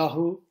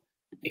Netanyahu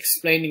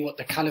explaining what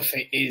the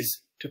caliphate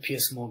is to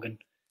Piers Morgan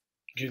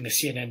during a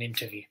CNN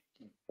interview.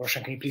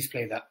 Roshan, can you please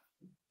play that?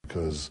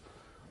 Because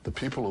the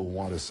people who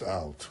want us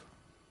out,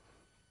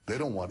 they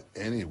don't want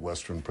any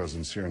Western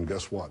presence here, and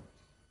guess what?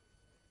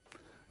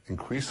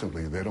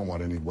 Increasingly, they don't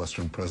want any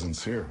Western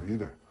presence here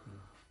either.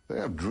 They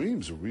have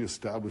dreams of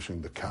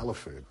reestablishing the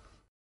caliphate.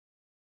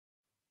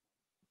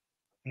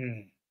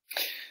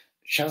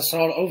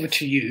 Asrar, over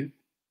to you.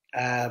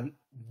 Do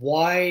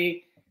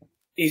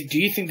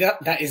you think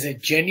that is a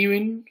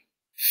genuine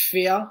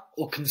fear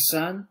or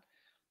concern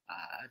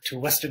to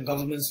Western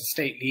governments and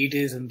state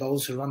leaders and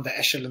those who run the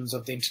echelons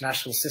of the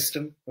international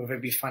system, whether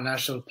it be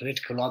financial,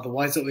 political, or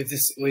otherwise, or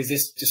is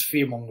this just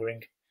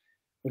fear-mongering?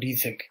 What do you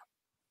think?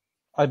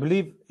 I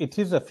believe it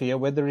is a fear,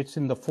 whether it's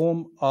in the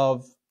form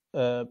of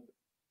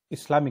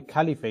Islamic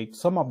Caliphate.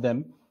 Some of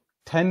them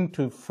tend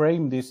to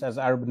frame this as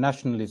Arab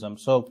nationalism.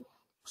 So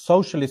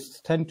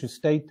socialists tend to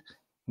state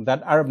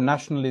that Arab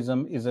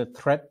nationalism is a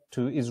threat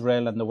to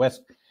Israel and the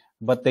West,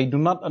 but they do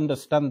not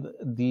understand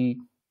the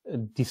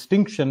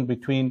distinction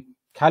between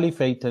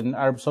caliphate and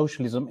Arab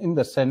socialism, in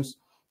the sense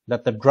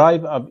that the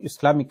drive of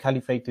Islamic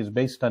caliphate is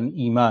based on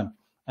Iman.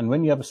 And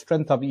when you have a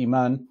strength of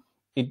Iman,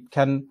 it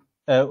can,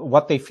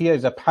 what they fear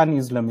is a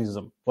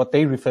pan-Islamism, what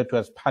they refer to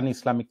as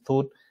pan-Islamic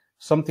thought,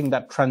 something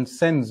that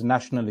transcends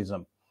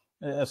nationalism,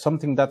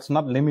 something that's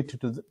not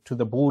limited to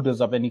the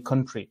borders of any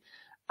country.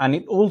 And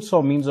it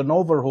also means an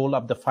overhaul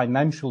of the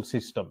financial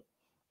system.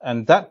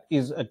 And that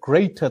is a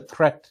greater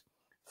threat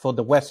for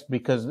the West,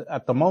 because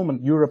at the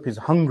moment, Europe is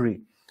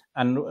hungry.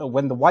 And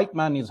when the white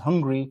man is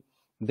hungry,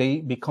 they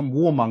become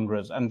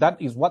warmongers. And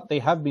that is what they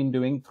have been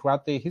doing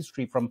throughout their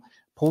history, from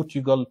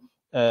Portugal,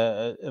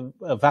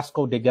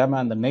 Vasco da Gama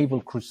and the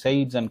naval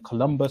crusades, and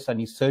Columbus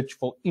and his search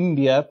for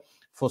India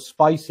for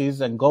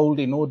spices and gold,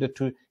 in order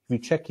to, if you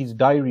check his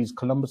diaries,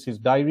 Columbus's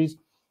diaries,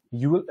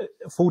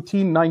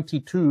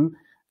 1492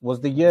 was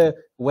the year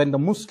when the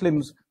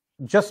Muslims,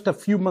 just a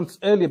few months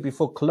earlier,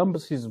 before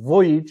Columbus's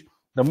voyage,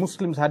 the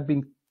Muslims had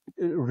been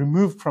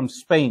removed from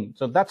Spain.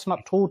 So that's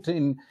not taught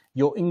in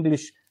your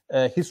English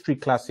history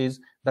classes,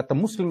 that the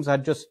Muslims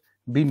had just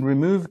been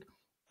removed.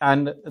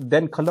 And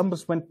then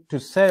Columbus went to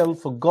sail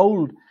for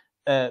gold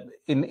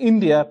in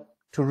India,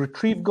 to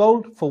retrieve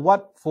gold for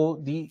what? For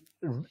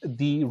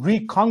the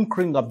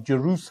reconquering of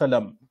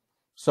Jerusalem.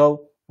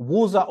 So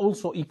wars are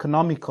also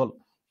economical,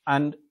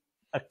 and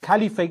a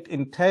caliphate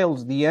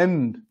entails the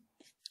end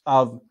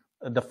of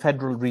the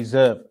Federal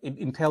Reserve. It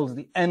entails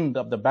the end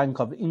of the Bank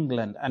of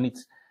England and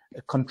its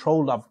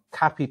control of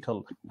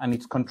capital, and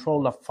its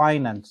control of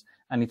finance,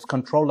 and its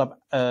control of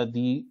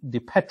the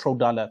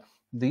petrodollar,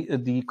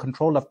 the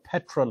control of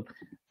petrol,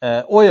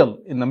 oil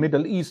in the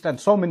Middle East, and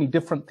so many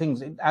different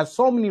things. It has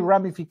so many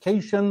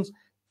ramifications,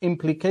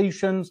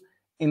 implications,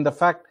 in the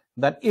fact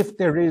that if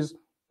there is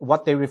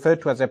what they refer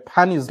to as a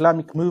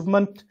pan-Islamic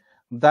movement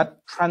that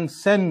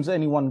transcends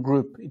any one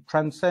group, it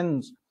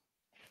transcends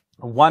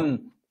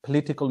one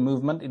political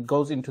movement, it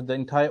goes into the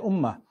entire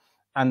ummah.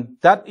 And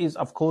that is,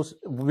 of course,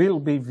 will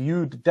be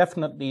viewed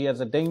definitely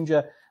as a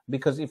danger,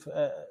 because if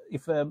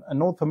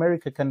North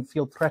America can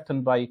feel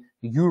threatened by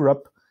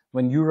Europe,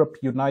 when Europe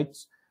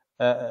unites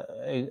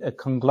a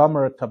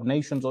conglomerate of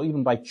nations, or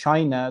even by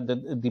China,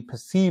 the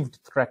perceived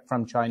threat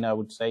from China, I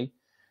would say,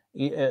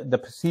 the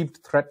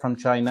perceived threat from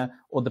China,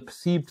 or the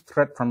perceived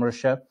threat from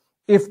Russia,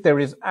 if there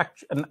is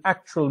an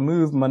actual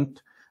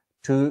movement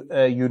to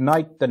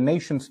unite the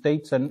nation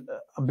states and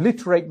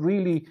obliterate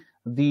really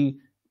the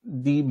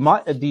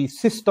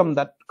system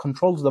that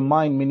controls the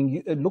mind, meaning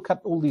you look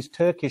at all these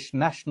Turkish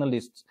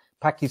nationalists,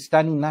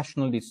 Pakistani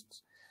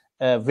nationalists,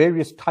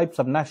 various types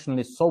of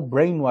nationalists, so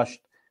brainwashed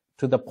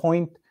to the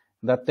point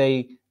that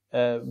they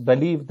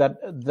believe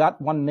that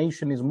one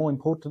nation is more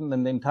important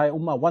than the entire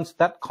ummah. Once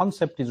that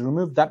concept is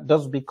removed, that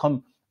does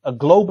become a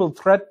global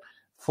threat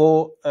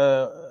for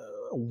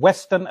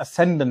Western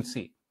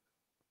ascendancy.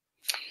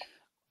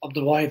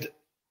 Abdul Wahid,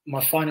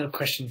 my final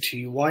question to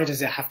you: why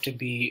does it have to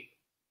be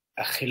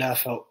a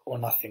khilafah or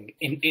nothing?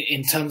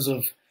 In terms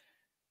of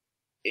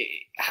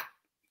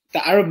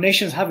the Arab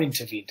nations have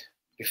intervened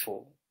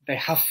before. They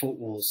have fought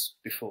wars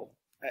before.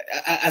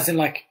 As in,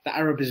 like, the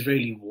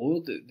Arab-Israeli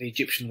war, the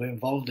Egyptians were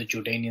involved, the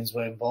Jordanians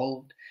were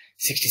involved,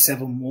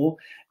 67 war.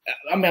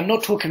 I mean, I'm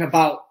not talking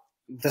about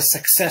the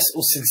success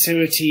or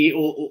sincerity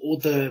or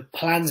the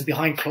plans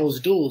behind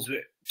closed doors.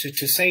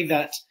 To say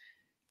that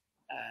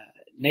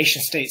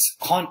nation states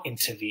can't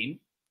intervene,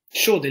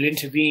 sure, they'll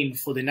intervene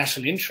for the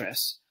national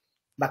interests,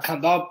 but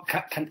can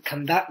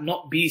that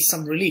not be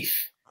some relief?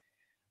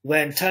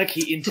 When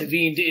Turkey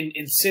intervened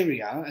in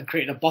Syria and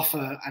created a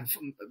buffer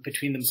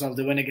between themselves,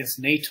 they went against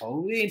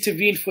NATO, they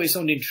intervened for its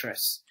own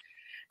interests.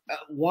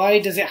 Why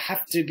does it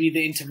have to be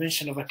the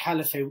intervention of a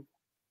caliphate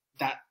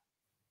that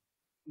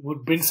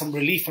would bring some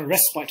relief and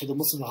respite to the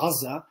Muslim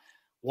Gaza?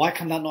 Why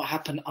can that not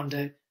happen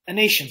under a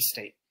nation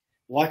state?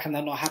 Why can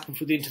that not happen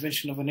through the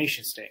intervention of a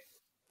nation state?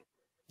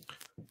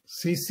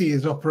 Sisi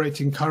is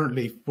operating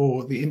currently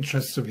for the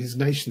interests of his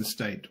nation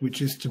state,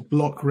 which is to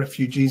block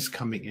refugees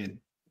coming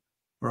in,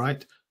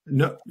 right?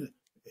 No,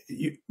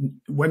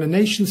 when a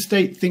nation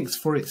state thinks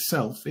for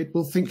itself, it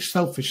will think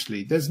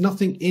selfishly. There's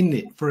nothing in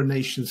it for a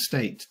nation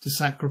state to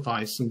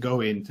sacrifice and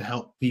go in to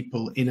help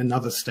people in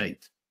another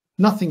state.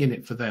 Nothing in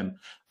it for them.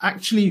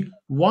 Actually,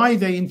 why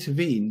they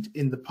intervened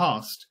in the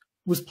past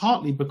was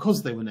partly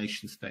because they were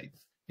nation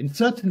states. And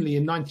certainly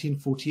in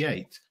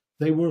 1948,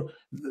 they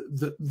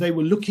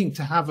were looking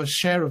to have a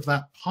share of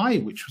that pie,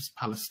 which was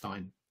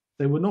Palestine.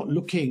 They were not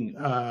looking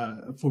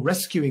for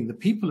rescuing the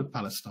people of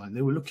Palestine.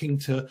 They were looking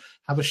to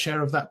have a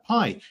share of that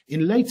pie.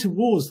 In later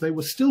wars, they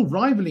were still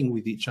rivaling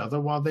with each other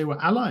while they were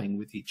allying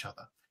with each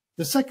other.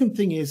 The second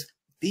thing is,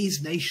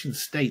 these nation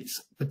states,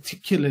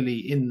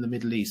 particularly in the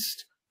Middle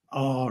East,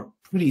 are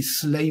pretty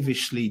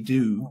slavishly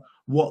do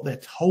what they're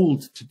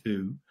told to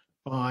do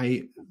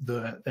by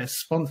their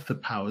sponsor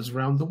powers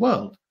around the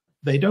world.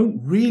 They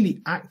don't really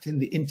act in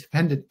the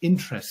independent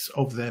interests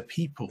of their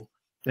people.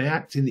 They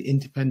act in the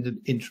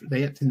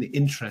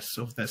interests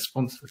of their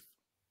sponsors.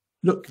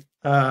 Look,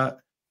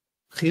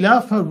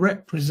 Khilafah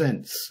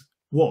represents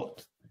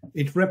what?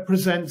 It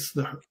represents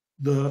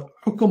the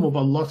hukum of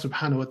Allah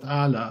subhanahu wa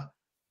ta'ala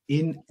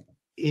in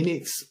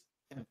its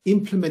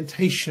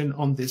implementation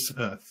on this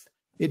earth.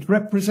 It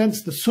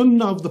represents the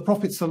sunnah of the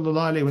Prophet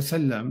sallallahu alaihi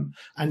wasallam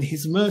and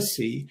his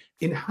mercy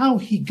in how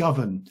he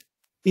governed.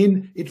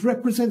 It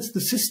represents the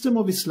system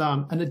of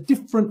Islam and a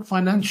different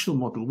financial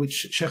model, which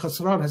Sheikh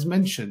Asrar has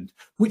mentioned,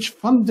 which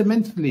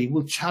fundamentally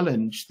will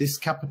challenge this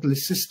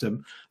capitalist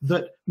system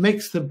that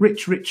makes the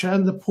rich richer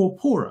and the poor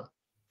poorer.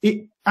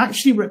 It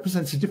actually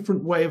represents a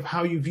different way of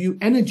how you view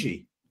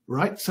energy,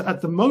 right? So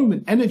at the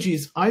moment, energy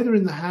is either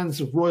in the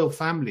hands of royal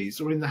families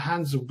or in the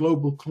hands of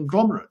global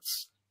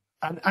conglomerates.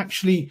 And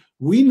actually,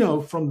 we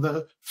know from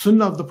the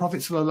Sunnah of the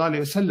Prophet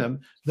ﷺ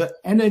that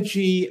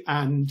energy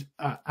and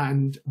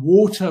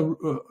water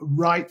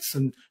rights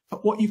and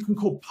what you can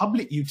call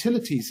public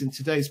utilities in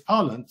today's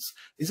parlance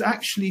is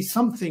actually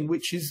something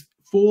which is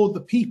for the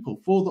people,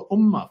 for the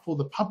ummah, for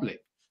the public.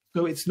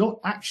 So it's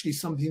not actually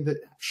something that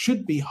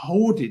should be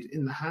hoarded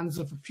in the hands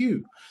of a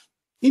few.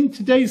 In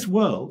today's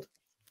world,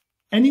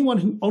 anyone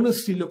who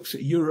honestly looks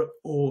at Europe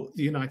or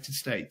the United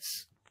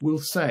States will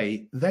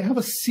say they have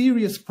a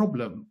serious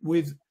problem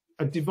with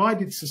a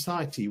divided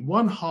society.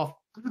 One half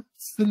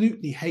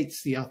absolutely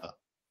hates the other,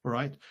 all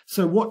right?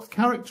 So what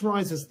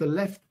characterizes the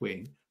left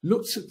wing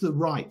looks at the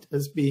right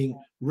as being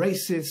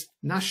racist,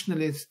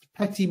 nationalist,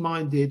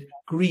 petty-minded,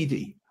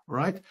 greedy, all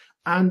right?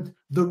 And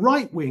the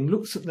right wing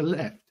looks at the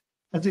left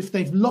as if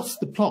they've lost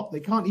the plot.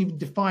 They can't even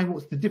define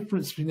what's the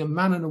difference between a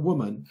man and a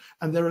woman,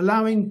 and they're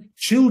allowing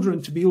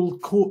children to be all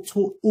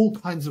taught all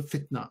kinds of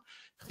fitna.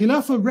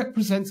 Khilafah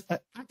represents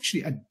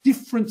actually a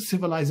different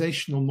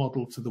civilizational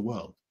model to the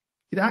world.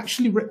 It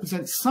actually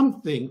represents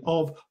something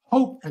of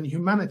hope and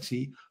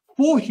humanity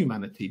for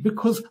humanity,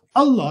 because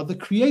Allah, the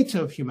creator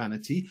of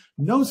humanity,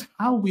 knows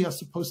how we are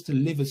supposed to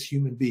live as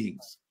human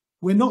beings.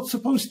 We're not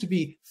supposed to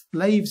be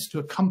slaves to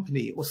a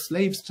company or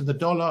slaves to the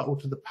dollar or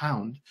to the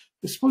pound.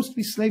 We're supposed to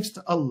be slaves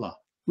to Allah,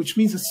 which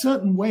means a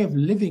certain way of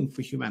living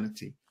for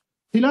humanity.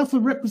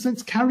 Khilafah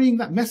represents carrying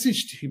that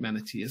message to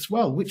humanity as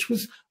well, which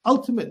was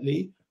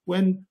ultimately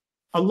when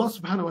Allah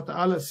subhanahu wa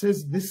ta'ala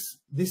says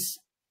this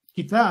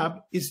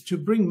kitab is to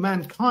bring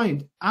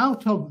mankind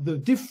out of the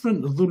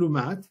different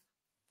dhulumat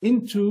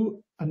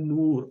into a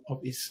nur of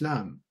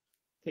Islam.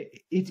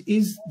 It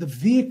is the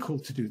vehicle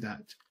to do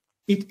that.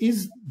 It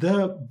is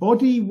the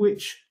body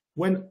which,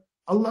 when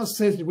Allah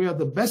says we are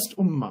the best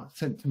ummah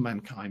sent to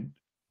mankind,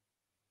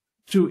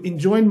 to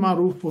enjoin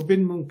ma'ruf,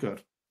 forbid munkar,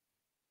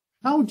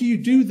 how do you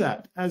do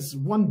that as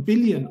 1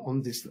 billion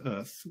on this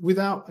earth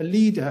without a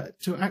leader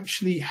to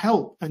actually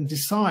help and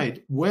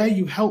decide where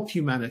you help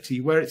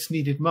humanity, where it's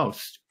needed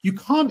most? You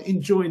can't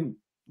enjoin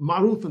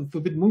ma'ruf and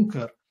forbid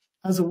munkar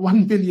as a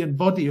 1 billion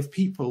body of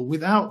people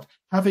without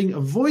having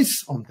a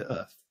voice on the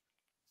earth.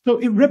 So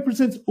it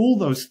represents all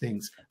those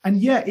things.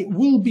 And yeah, it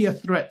will be a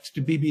threat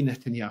to Bibi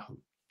Netanyahu.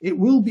 It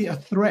will be a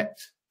threat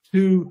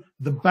to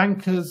the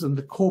bankers and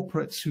the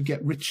corporates who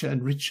get richer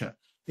and richer.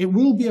 It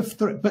will be a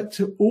threat, but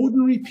to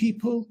ordinary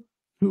people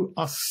who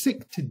are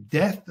sick to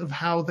death of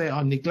how they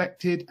are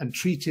neglected and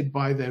treated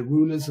by their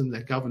rulers and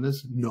their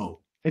governors, no.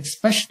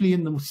 Especially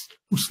in the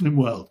Muslim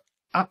world.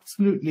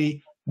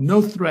 Absolutely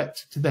no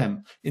threat to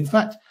them. In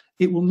fact,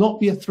 it will not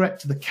be a threat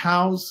to the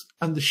cows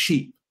and the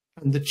sheep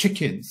and the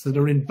chickens that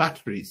are in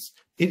batteries.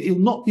 It will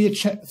not be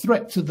a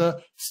threat to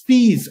the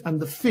seas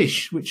and the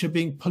fish which are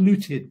being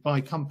polluted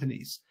by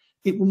companies.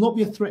 It will not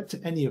be a threat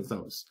to any of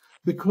those,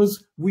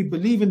 because we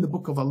believe in the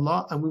book of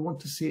Allah and we want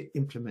to see it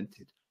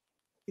implemented.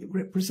 It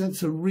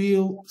represents a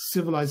real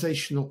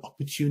civilizational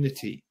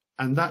opportunity,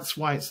 and that's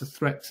why it's a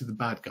threat to the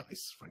bad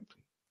guys,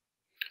 frankly.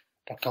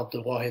 Dr.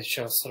 Abdul Wahid,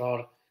 Sheikh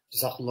Asrar,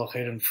 Jazakallah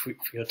khairan for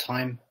your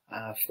time,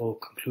 for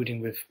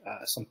concluding with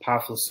some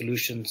powerful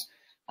solutions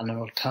and an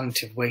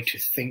alternative way to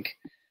think.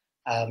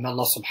 May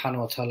Allah subhanahu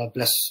wa ta'ala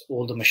bless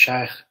all the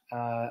mashayikh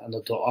and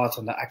the du'at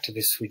and the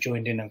activists who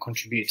joined in and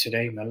contributed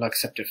today. May Allah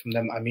accept it from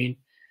them. Ameen.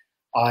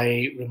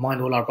 I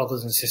remind all our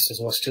brothers and sisters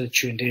who are still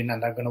tuned in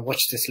and are going to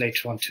watch this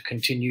later on to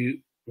continue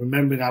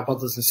remembering our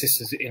brothers and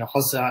sisters in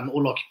Gaza and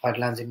all occupied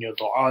lands in your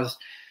du'as,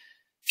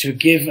 to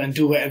give and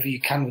do whatever you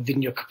can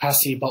within your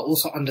capacity, but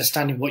also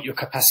understanding what your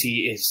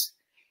capacity is.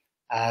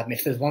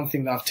 If there's one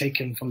thing that I've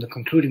taken from the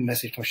concluding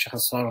message from Sheikh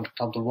Asrar and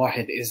Dr. Abdul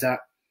Wahid, is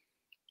that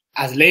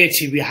as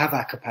laity, we have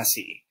our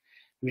capacity.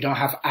 We don't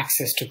have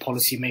access to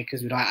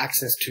policymakers. We don't have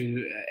access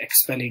to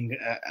expelling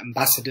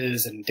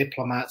ambassadors and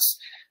diplomats,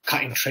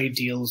 cutting trade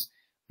deals.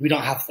 We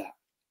don't have that.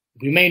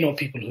 We may know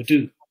people who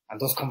do, and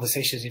those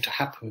conversations need to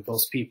happen with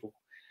those people.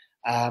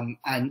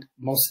 And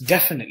most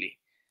definitely,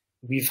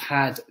 we've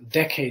had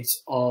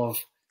decades of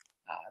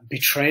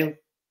betrayal,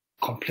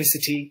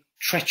 complicity,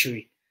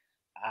 treachery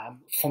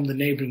from the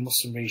neighboring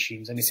Muslim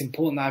regimes. And it's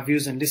important that our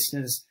viewers and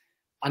listeners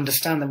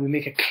understand that we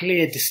make a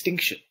clear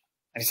distinction.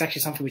 And it's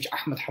actually something which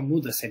Ahmed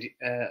Hamouda said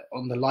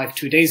on the live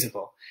 2 days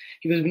ago.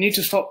 He goes, we need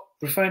to stop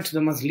referring to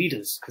them as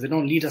leaders, because they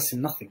don't lead us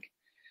in nothing.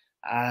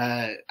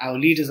 Our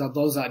leaders are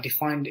those that are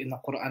defined in the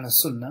Quran and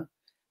Sunnah,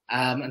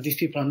 and these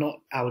people are not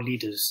our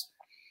leaders.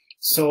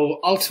 So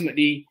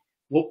ultimately,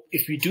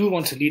 if we do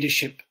want a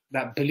leadership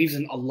that believes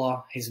in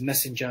Allah, His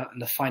Messenger,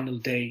 and the final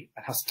day,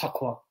 and has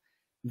taqwa,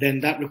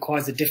 then that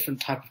requires a different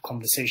type of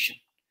conversation.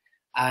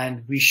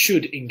 And we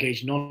should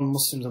engage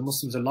non-Muslims and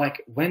Muslims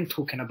alike when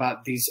talking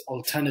about these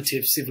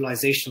alternative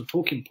civilizational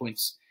talking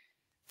points,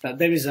 that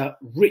there is a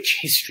rich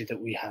history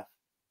that we have,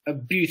 a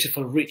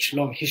beautiful, rich,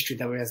 long history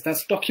that we have,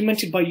 that's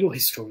documented by your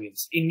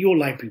historians, in your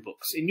library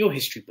books, in your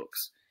history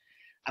books.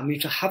 And we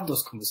need to have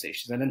those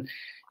conversations. And then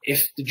if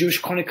the Jewish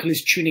Chronicle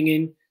is tuning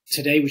in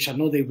today, which I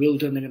know they will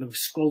do, and they're going to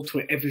scroll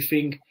through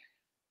everything,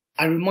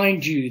 I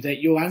remind you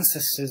that your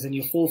ancestors and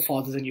your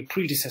forefathers and your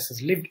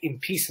predecessors lived in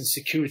peace and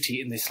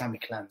security in the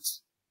Islamic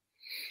lands.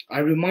 I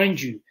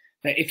remind you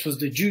that it was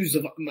the Jews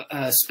of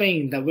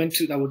Spain that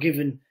were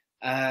given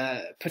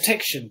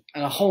protection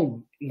and a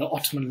home in the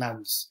Ottoman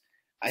lands.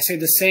 I say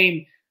the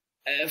same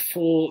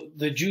for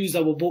the Jews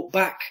that were brought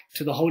back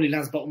to the Holy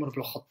Lands by Umar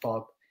ibn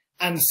al-Khattab,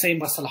 and the same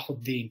by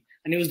Salahuddin.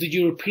 And it was the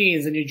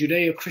Europeans and your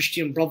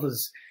Judeo-Christian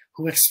brothers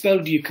who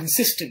expelled you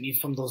consistently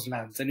from those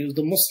lands. And it was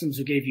the Muslims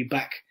who gave you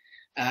back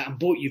and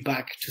brought you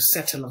back to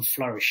settle and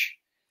flourish.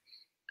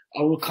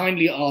 I will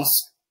kindly ask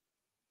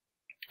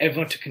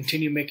everyone to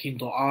continue making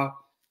dua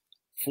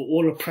for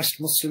all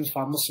oppressed Muslims, for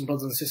our Muslim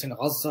brothers and sisters in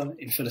Gaza,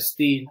 in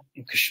Palestine,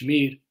 in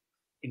Kashmir,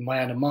 in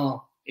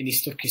Myanmar, in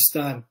East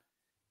Turkestan,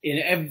 in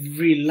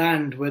every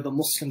land where the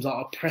Muslims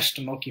are oppressed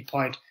and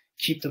occupied.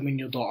 Keep them in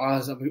your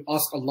du'as, and we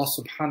ask Allah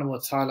subhanahu wa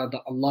ta'ala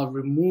that Allah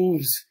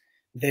removes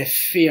their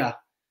fear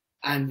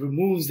and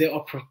removes their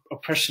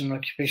oppression and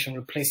occupation,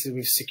 replaces it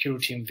with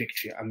security and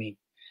victory. Ameen.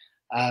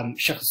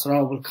 Sheikh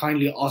Asrar will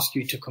kindly ask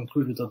you to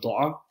conclude with the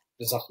dua.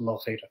 Jazakallah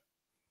khairan.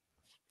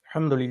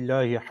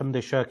 Alhamdulillah, hamd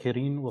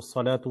shakirin, wa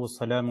salatu wa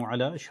salamu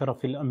ala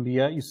ashrafil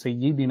anbiya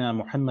sayyidina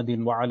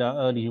Muhammadin wa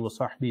ala alihi wa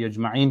sahbihi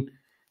ajma'in.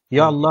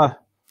 Ya Allah,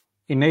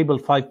 enable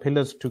 5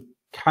 pillars to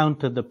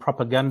counter the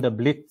propaganda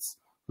blitz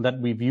that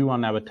we view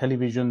on our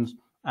televisions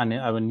and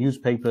our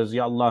newspapers.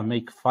 Ya Allah,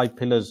 make 5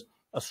 pillars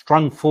a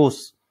strong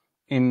force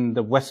in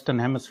the Western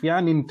Hemisphere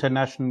and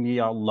internationally,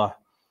 Ya Allah.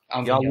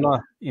 Ya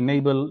Allah,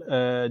 enable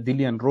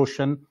Dilian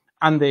Roshan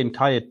and the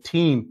entire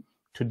team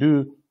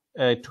to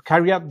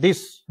carry out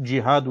this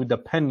jihad with the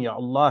pen, Ya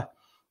Allah,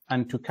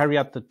 and to carry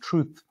out the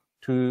truth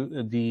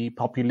to the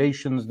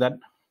populations that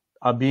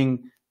are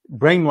being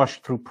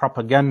brainwashed through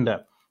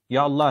propaganda.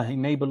 Ya Allah,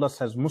 enable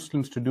us as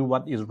Muslims to do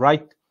what is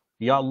right.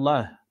 Ya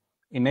Allah,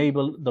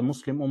 enable the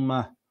Muslim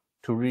Ummah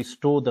to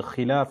restore the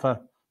Khilafah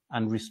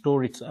and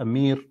restore its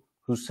Amir,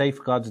 who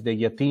safeguards the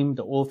yatim,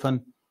 the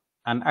orphan,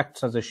 and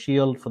acts as a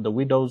shield for the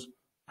widows,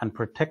 and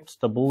protects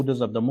the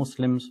borders of the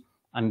Muslims,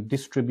 and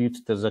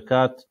distributes the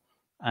zakat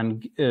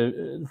and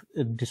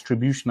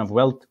distribution of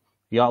wealth.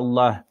 Ya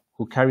Allah,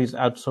 who carries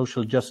out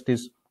social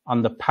justice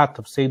on the path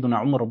of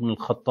Sayyidina Umar ibn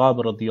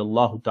al-Khattab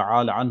radiyallahu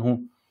ta'ala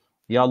anhu.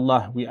 Ya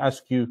Allah, we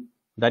ask you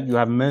that you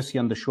have mercy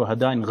on the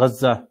shuhada in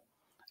Gaza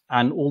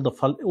and all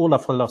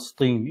of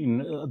Palestine,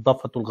 in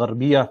Dafatul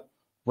Gharbiyah,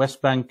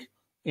 West Bank,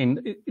 in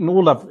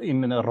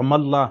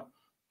Ramallah,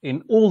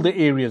 in all the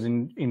areas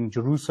in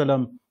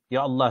Jerusalem.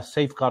 Ya Allah,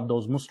 safeguard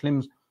those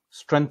Muslims,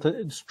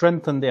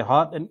 strengthen their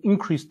heart and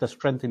increase the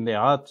strength in their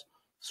hearts.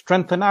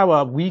 Strengthen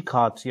our weak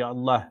hearts, Ya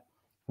Allah.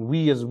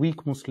 We as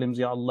weak Muslims,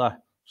 Ya Allah,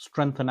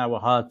 strengthen our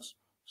hearts,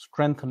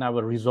 strengthen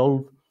our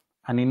resolve,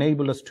 and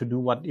enable us to do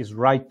what is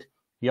right.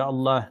 Ya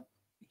Allah,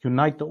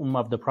 unite the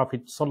Ummah of the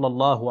Prophet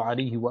sallallahu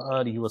alaihi wa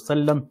alihi wa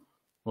sallam.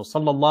 Wa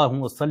sallallahu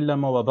wa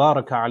sallama wa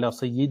baraka ala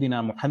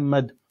Sayyidina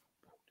Muhammad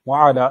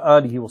wa ala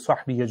alihi wa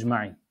sahbihi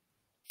ajma'in.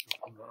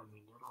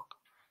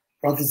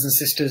 Brothers and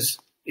sisters,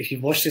 if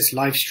you've watched this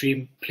live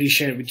stream, please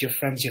share it with your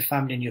friends, your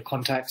family, and your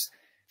contacts.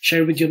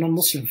 Share it with your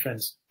non-Muslim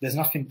friends. There's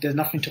nothing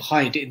to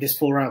hide in this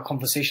 4-hour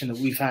conversation that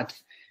we've had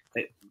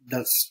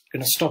that's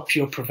going to stop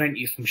you or prevent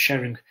you from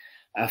sharing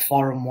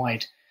far and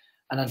wide.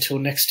 And until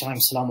next time,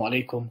 Assalamu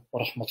alaikum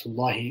wa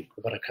rahmatullahi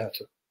wa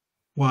barakatuh.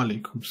 Wa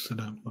alaikum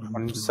salam wa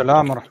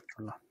rahmatullahi wa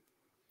rahmatullah.